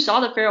person who saw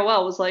the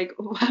farewell was like,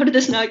 how did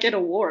this not get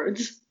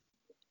awards?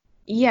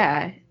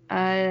 yeah,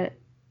 and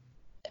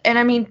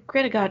I mean,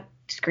 Greta got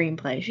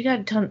screenplay. She got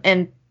a ton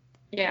and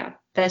Yeah.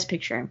 Best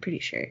Picture, I'm pretty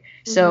sure.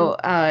 Hmm. So,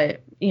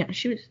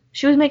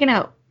 she was making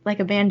out like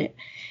a bandit,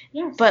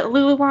 Yes. but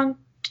Lulu Wang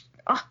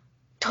uh, No,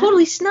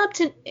 totally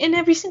snubbed in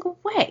every single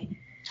way.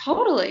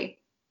 totally.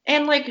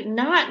 And like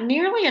not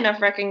nearly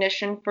enough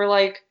recognition for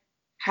like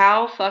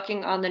how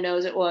fucking on the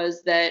nose it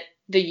was that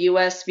the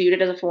US viewed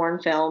it as a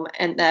foreign film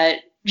and that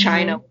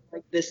China Hmm. was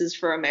like this is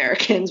for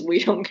Americans,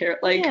 we don't care.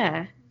 Like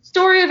Yeah.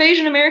 story of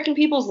Asian American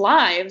people's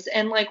lives,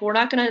 and like we're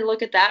not going to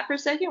look at that for a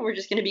second. We're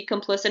just going to be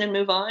complicit and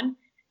move on.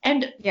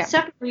 And Yeah.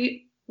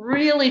 separately,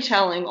 really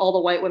telling all the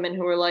white women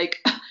who are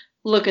like,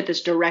 look at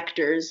this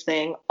director's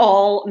thing,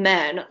 all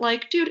men.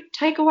 Like, dude,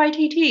 Taika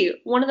Waititi,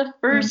 one of the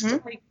first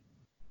like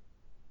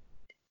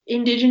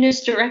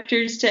indigenous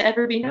directors to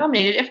ever be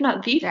nominated, if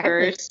not the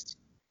first.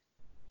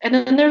 And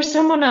then there was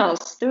someone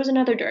else. There was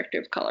another director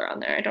of color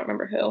on there. I don't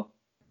remember who.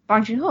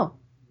 Bong Joon-ho.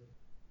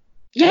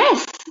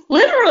 Yes,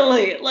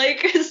 literally.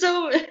 Like,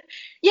 so,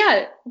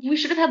 yeah, we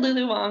should have had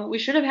Lulu Wang. We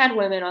should have had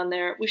women on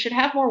there. We should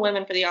have more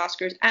women for the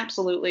Oscars,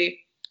 absolutely.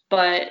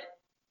 But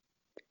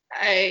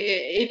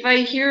if I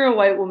hear a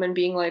white woman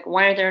being like,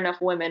 why aren't there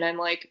enough women? I'm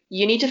like,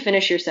 you need to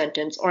finish your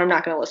sentence or I'm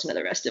not going to listen to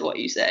the rest of what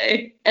you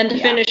say. And the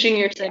finishing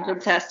your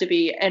sentence has to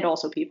be, and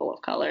also people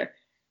of color.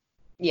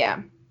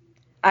 Yeah.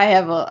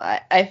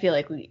 I feel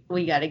like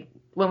we got to,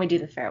 when we do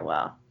the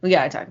farewell, we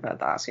got to talk about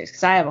the Oscars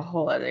because I have a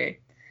whole other,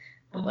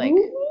 like,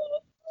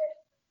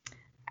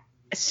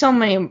 so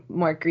many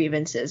more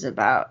grievances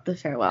about the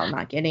farewell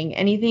not getting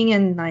anything,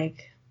 and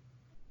like,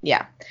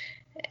 yeah.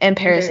 And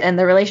and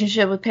the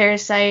relationship with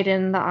Parasite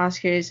and the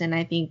Oscars, and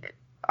I think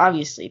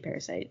obviously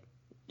Parasite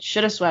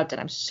should have swept, and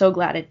I'm so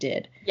glad it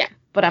did. Yeah.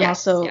 But I'm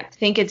also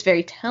think it's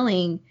very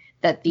telling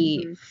that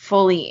the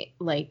fully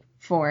like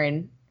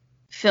foreign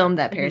film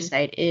that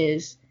Parasite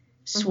is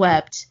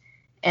swept,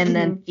 and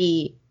then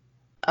the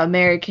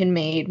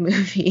American-made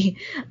movie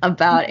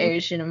about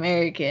Asian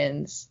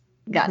Americans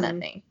got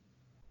nothing.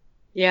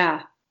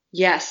 Yeah.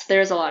 Yes,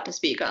 there's a lot to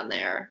speak on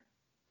there.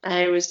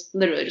 I was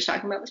literally just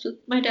talking about this with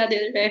my dad the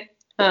other day.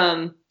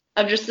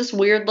 Of just this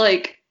weird,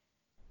 like,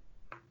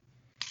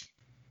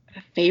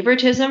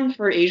 favoritism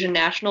for Asian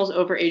nationals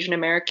over Asian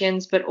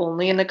Americans, but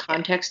only in the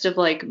context of,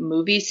 like,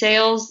 movie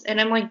sales.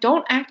 And I'm like,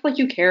 don't act like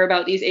you care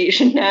about these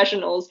Asian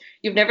nationals.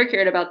 You've never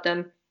cared about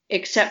them,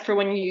 except for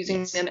when you're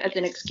using them as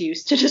an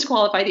excuse to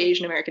disqualify the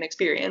Asian American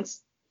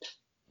experience.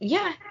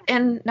 Yeah,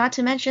 and not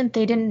to mention,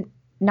 they didn't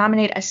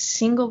nominate a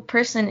single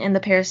person in the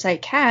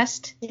Parasite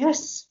cast.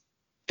 Yes.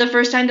 The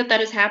first time that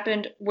has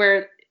happened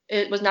where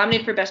it was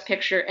nominated for Best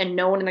Picture and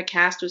no one in the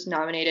cast was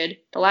nominated.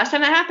 The last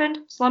time that happened,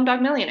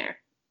 Slumdog Millionaire.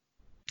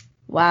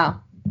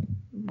 Wow.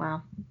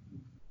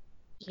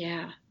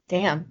 Yeah.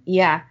 Damn.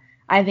 Yeah.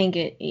 I think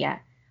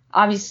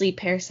obviously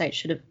Parasite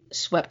should have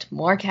swept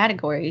more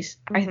categories,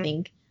 I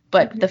think.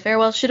 But The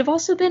Farewell should have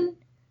also been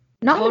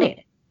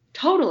nominated.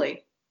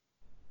 Totally.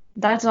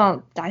 That's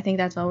all. I think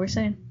that's all we're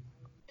saying.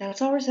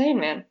 That's all we're saying,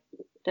 man.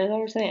 That's all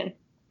we're saying.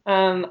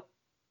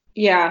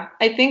 Yeah.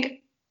 I think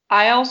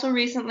I also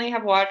recently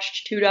have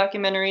watched 2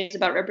 documentaries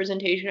about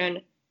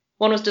representation.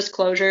 One was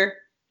Disclosure, it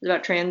was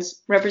about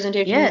trans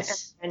representation.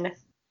 Yes.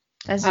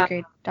 That's a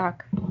great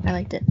doc. I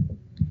liked it.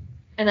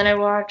 And then I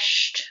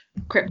watched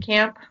Crip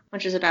Camp,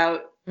 which is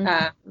about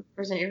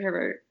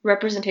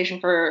representation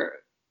for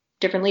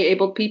differently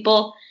abled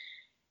people.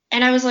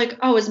 And I was like,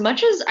 oh, as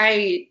much as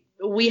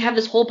we have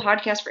this whole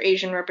podcast for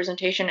Asian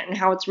representation and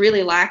how it's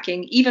really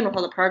lacking, even with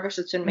all the progress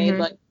that's been made,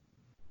 like,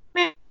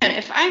 man,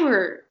 if I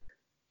were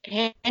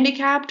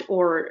handicapped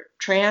or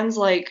trans,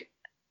 like,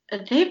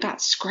 they've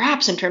got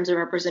scraps in terms of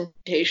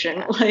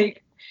representation.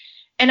 Like,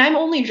 and I'm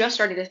only just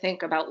starting to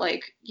think about,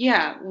 like,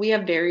 yeah, we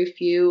have very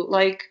few,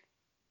 like,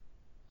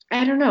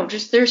 I don't know,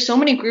 just there's so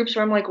many groups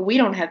where I'm like, we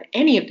don't have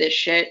any of this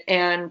shit.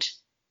 And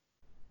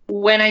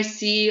when I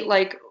see,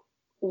 like,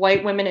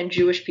 white women and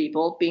Jewish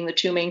people being the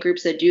 2 main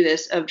groups that do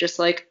this, of just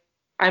like,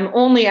 I'm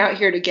only out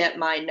here to get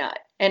my nut.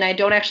 And I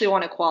don't actually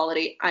want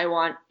equality. I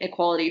want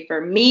equality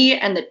for me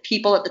and the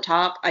people at the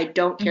top. I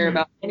don't care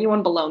about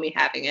anyone below me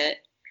having it.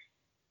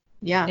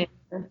 Yeah.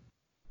 And,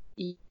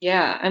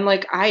 yeah. I'm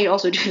like, I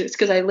also do this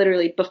because I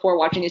literally, before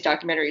watching these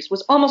documentaries,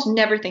 was almost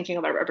never thinking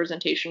about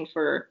representation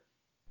for,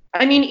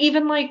 I mean,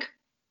 even like.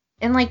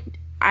 And like,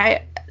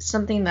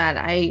 something that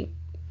I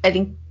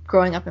think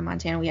growing up in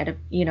Montana, we had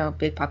a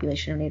big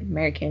population of Native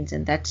Americans,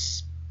 and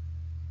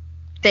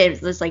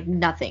there's like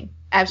nothing,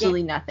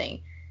 absolutely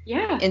nothing.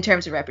 Yeah. In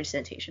terms of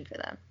representation for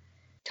them.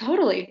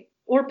 Totally.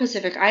 Or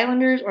Pacific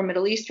Islanders or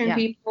Middle Eastern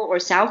people or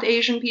South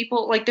Asian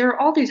people. Like, there are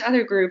all these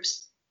other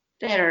groups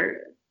that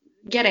are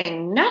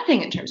getting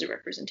nothing in terms of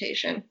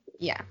representation.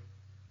 Yeah.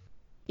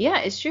 Yeah,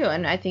 it's true.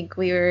 And I think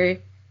we were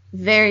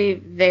very,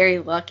 very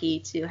lucky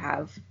to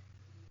have,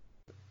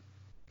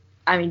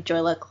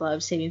 Joy Luck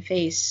Club, Saving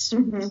Face,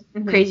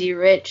 Crazy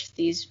Rich,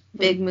 these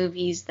big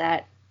movies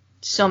that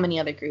so many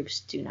other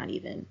groups do not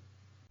even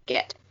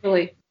get.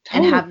 Really.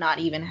 And have not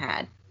even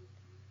had.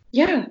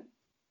 Yeah,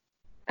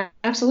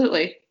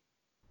 absolutely.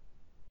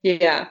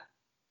 Yeah.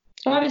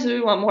 So obviously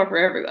we want more for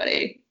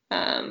everybody.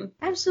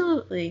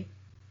 Absolutely.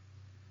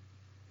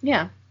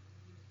 Yeah.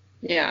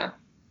 Yeah.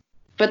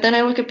 But then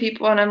I look at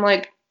people and I'm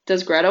like,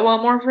 does Greta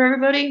want more for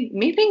everybody?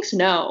 Methinks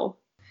no.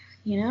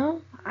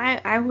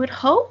 I would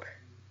hope.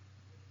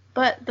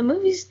 But the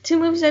 2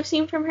 movies I've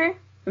seen from her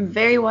are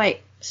very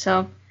white.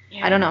 So,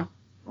 I don't know.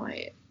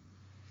 White.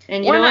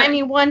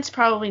 And one's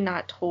probably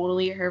not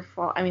totally her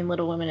fault.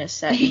 Little Women is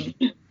set in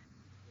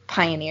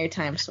pioneer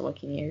time, so what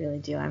can you really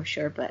do, I'm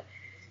sure, but...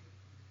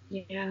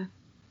 Yeah.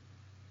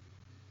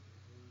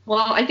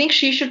 Well, I think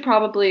she should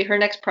probably, her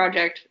next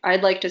project,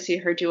 I'd like to see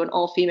her do an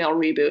all-female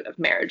reboot of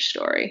Marriage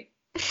Story.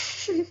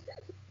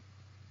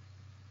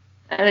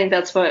 I think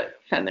that's what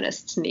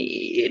feminists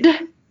need.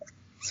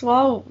 So,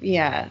 well,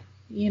 yeah,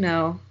 you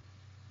know,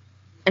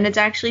 and it's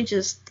actually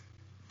just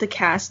the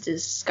cast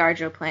is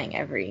ScarJo playing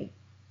every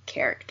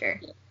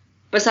character.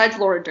 Besides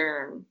Laura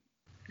Dern,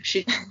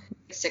 she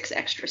 6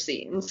 extra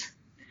scenes.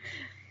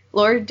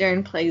 Laura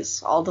Dern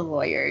plays all the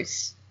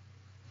lawyers,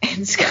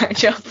 and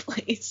ScarJo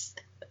plays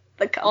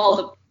the couple. All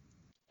the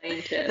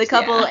plaintiffs. The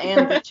couple yeah.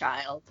 and the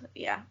child.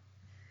 Yeah.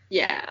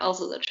 Yeah,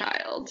 also the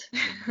child.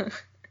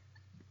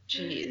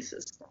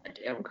 Jesus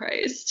goddamn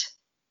Christ.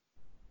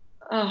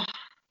 Oh,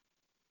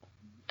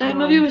 that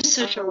movie was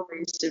such a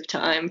waste of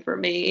time for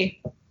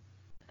me.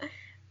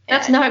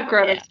 That's not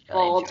Greta's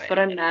fault, but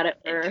I'm mad at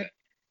her.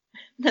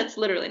 That's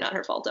literally not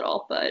her fault at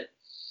all, but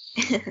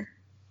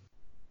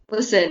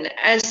listen,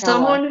 as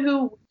someone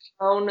who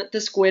found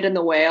the squid and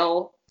the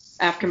whale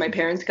after my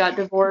parents got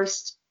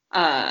divorced,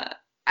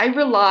 I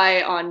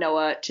rely on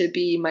Noah to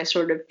be my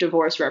sort of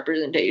divorce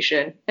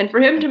representation. And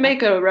for him to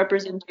make a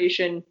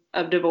representation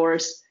of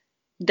divorce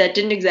that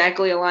didn't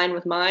exactly align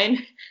with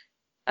mine,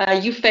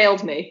 you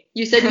failed me.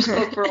 You said you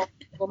spoke for all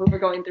people who were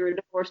going through a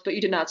divorce, but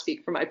you did not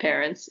speak for my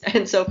parents.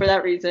 And so for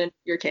that reason,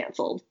 you're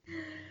canceled.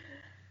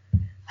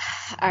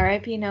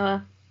 R.I.P.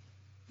 Noah.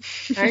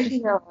 R.I.P.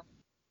 Noah.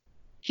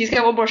 He's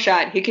got one more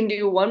shot. He can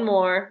do one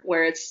more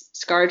where it's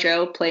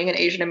ScarJo playing an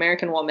Asian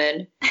American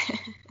woman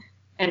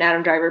and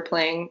Adam Driver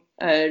playing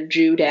a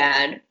Jew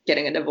dad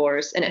getting a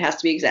divorce, and it has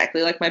to be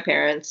exactly like my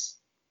parents.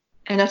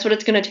 And that's what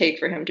it's going to take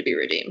for him to be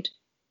redeemed.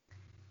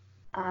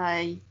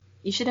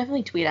 You should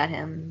definitely tweet at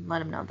him and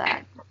let him know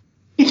that.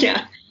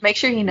 Yeah. Make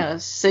sure he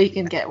knows so you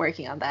can get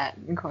working on that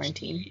in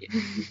quarantine.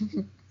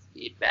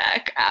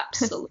 Feedback,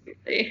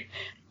 absolutely.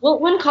 Well,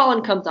 when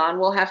Colin comes on,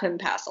 we'll have him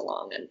pass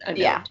along a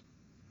note.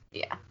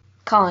 Yeah.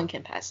 Colin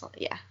can pass along.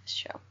 Yeah,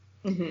 sure.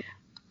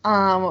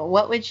 Mm-hmm.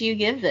 What would you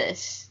give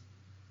this?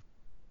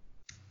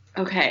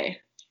 Okay.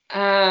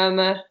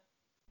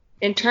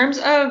 In terms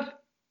of,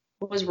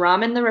 was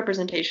ramen the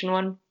representation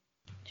one?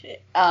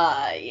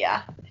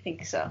 Yeah, I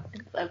think so.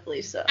 I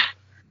believe so.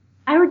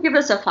 I would give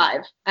this a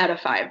 5 out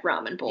of 5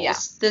 ramen bowls. Yeah.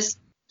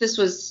 This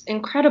was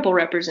incredible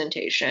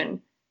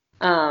representation.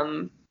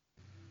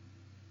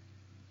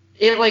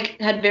 It like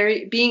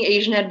being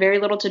Asian had very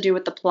little to do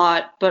with the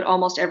plot, but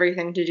almost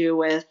everything to do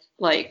with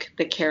like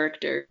the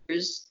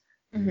characters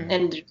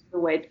and the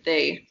way that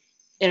they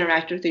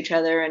interact with each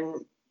other.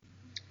 And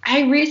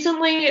I've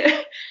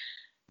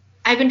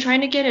been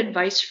trying to get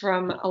advice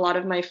from a lot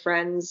of my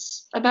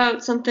friends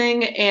about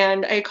something,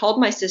 and I called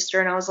my sister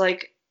and I was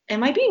like,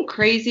 am I being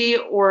crazy,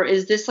 or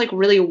is this like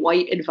really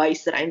white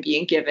advice that I'm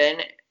being given?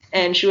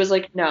 And she was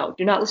like, no,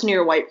 do not listen to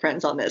your white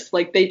friends on this.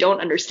 Like, they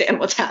don't understand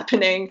what's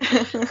happening.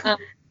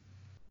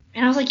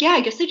 And I was like, yeah,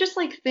 I guess they just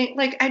like think,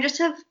 like, I just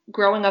have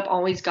growing up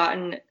always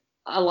gotten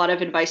a lot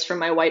of advice from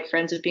my white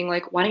friends of being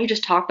like, why don't you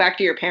just talk back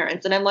to your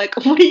parents? And I'm like,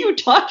 what are you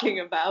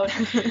talking about?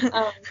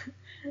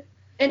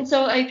 And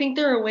so I think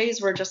there are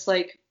ways where just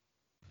like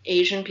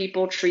Asian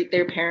people treat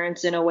their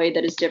parents in a way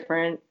that is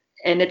different,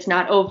 and it's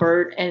not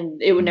overt,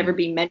 and it would never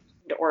be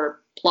mentioned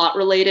or plot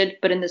related.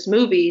 But in this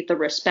movie, the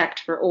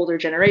respect for older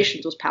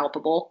generations was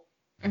palpable.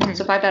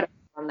 So 5 out of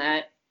 5 on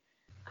that.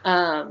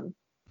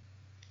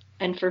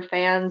 And for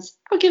fans,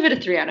 I'll give it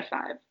a 3 out of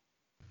 5.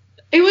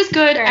 It was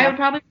good. I would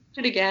probably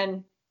watch it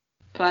again,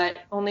 but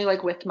only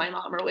like with my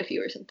mom or with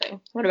you or something.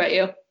 What about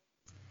you?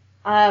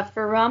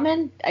 For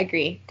ramen, I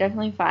agree.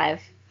 Definitely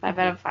 5. 5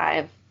 out of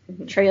 5.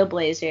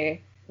 Trailblazer.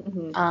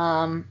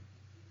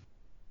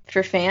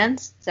 For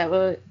fans, is that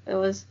what it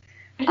was?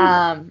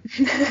 Songs?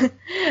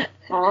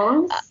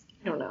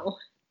 I don't know.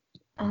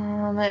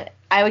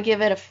 I would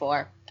give it a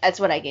 4. That's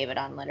what I gave it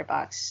on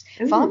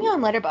Letterboxd. Follow me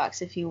on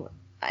Letterboxd if you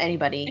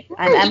anybody.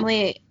 I'm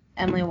Emily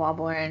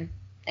Walborn.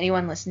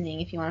 Anyone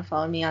listening, if you want to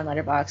follow me on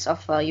Letterboxd, I'll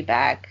follow you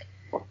back.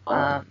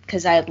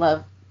 Because I'd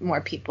love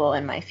more people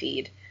in my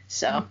feed.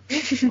 So.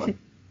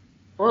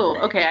 Whoa,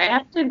 okay. I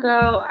have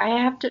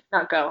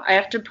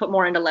to put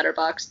more into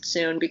Letterboxd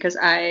soon because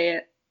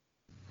I've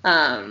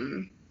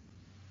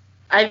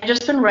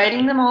just been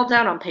writing them all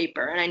down on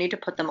paper, and I need to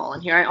put them all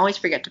in here. I always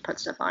forget to put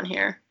stuff on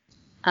here.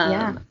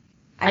 Yeah.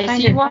 I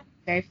find it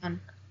very fun.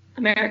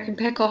 American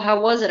Pickle,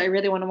 how was it? I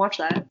really want to watch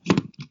that.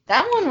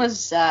 That one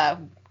was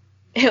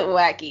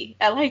wacky.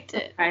 I liked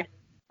it.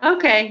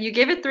 Okay, you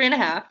gave it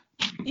 3.5.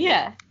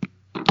 Yeah.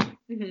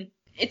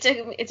 It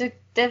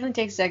definitely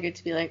takes a second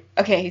to be like,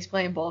 okay, he's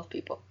playing both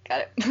people.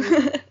 Got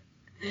it.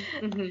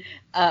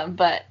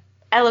 But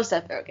I love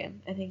Seth Rogen.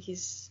 I think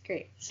he's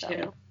great.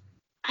 So.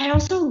 I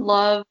also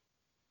love,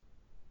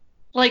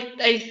 like,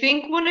 I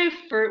think when I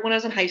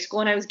was in high school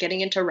and I was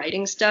getting into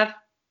writing stuff,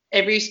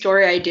 every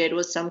story I did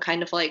was some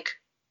kind of like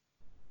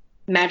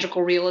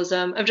magical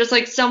realism of just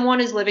like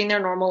someone is living their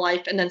normal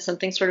life and then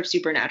something sort of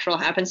supernatural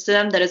happens to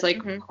them that is like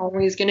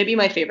always going to be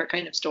my favorite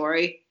kind of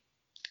story.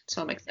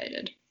 So I'm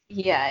excited.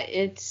 Yeah,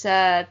 it's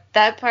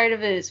that part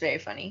of it is very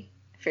funny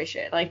for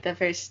sure. Like the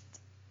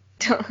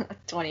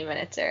 20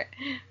 minutes are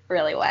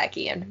really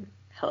wacky and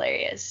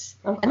hilarious.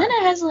 Okay. And then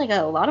it has like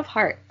a lot of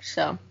heart,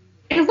 so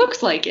It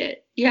looks like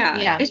it. Yeah.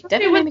 yeah, Especially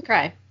definitely made me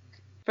cry.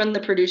 from the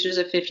producers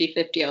of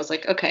 50/50, I was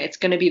like, okay, it's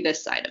gonna be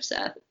this side of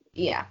Seth.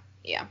 Yeah.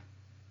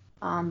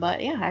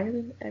 But yeah, I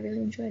really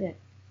enjoyed it.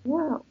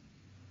 Wow.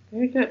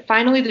 Very good.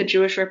 Finally, the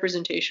Jewish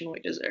representation we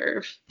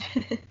deserve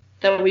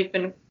that we've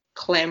been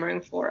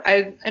clamoring for.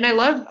 I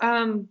love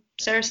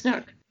Sarah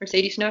Snook or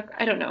Sadie Snook.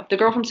 I don't know. The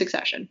girl from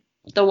Succession.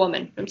 The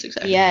woman from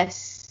Succession.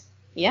 Yes.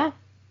 Yeah.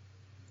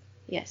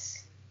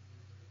 Yes.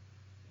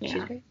 Yeah.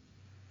 She's great.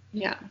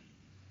 Yeah.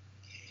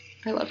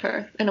 I love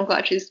her, and I'm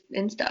glad she's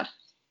in stuff.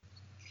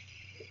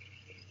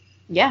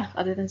 Yeah,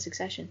 other than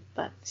Succession,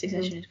 but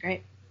Succession is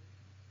great.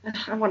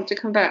 I wanted to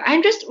come back.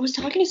 I just was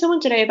talking to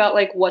someone today about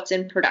like what's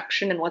in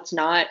production and what's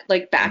not.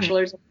 Like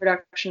Bachelor's in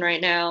production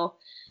right now,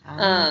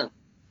 and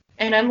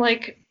I'm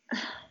like,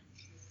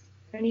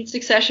 I need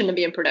Succession to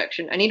be in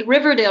production. I need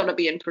Riverdale to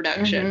be in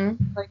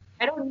production. Like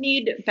I don't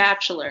need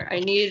Bachelor. I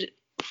need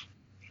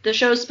the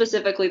show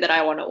specifically that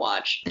I want to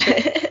watch.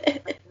 A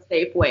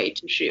safe way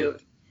to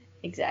shoot.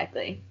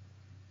 Exactly.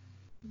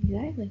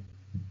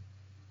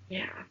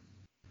 Yeah.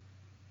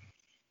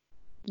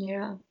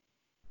 Yeah.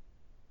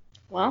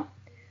 Well,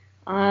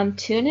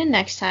 tune in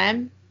next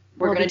time.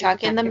 We'll gonna be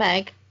talking the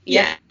Meg.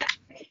 Yeah.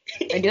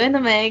 We're doing the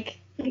Meg.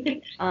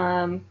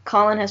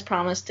 Colin has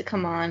promised to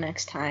come on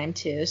next time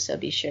too, so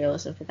be sure to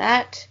listen for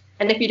that.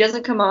 And if he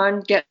doesn't come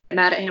on, get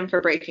mad at him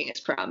for breaking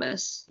his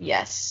promise.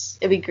 Yes,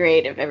 it'd be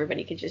great if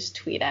everybody could just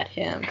tweet at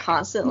him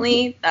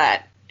constantly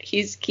that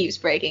he keeps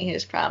breaking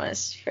his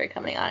promise for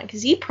coming on,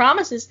 because he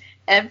promises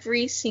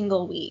every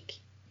single week.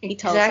 He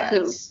tells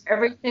us.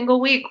 Every single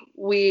week,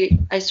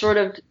 I sort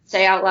of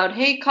say out loud,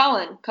 "Hey,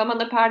 Colin, come on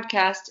the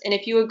podcast." And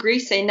if you agree,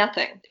 say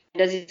nothing.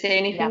 Does he say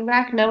anything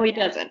back? No, he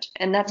doesn't.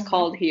 And that's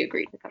called he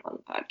agreed to come on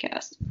the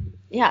podcast.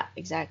 Yeah,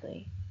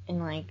 exactly. And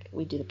like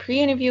we do the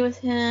pre-interview with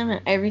him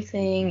and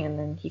everything, and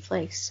then he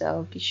flakes.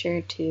 So be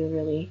sure to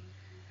really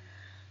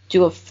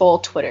do a full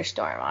Twitter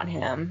storm on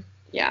him.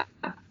 Yeah.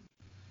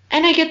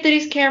 And I get that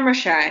he's camera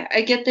shy.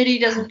 I get that he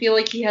doesn't feel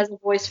like he has a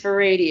voice for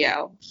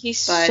radio. He's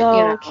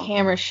so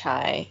camera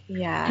shy.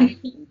 Yeah.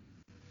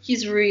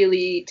 He's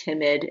really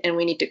timid, and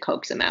we need to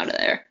coax him out of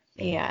there.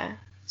 Yeah.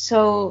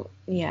 So,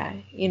 yeah,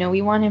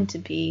 we want him to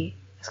be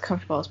as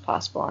comfortable as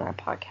possible on our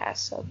podcast,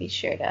 so be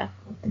sure to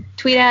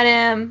tweet at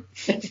him.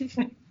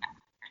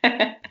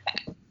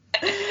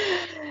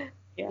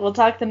 We'll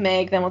talk to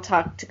Meg, then we'll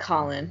talk to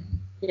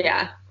Colin.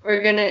 Yeah.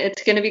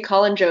 It's gonna be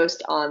Colin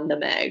Jost on the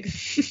Meg.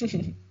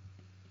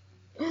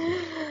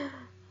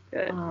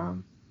 Good.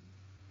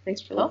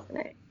 Thanks for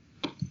listening.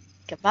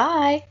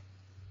 Goodbye.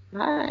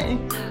 Bye.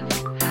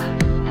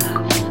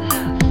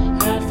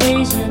 Half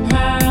Asian,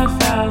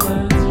 half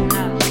hours.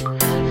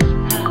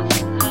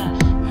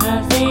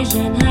 Half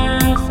Asian,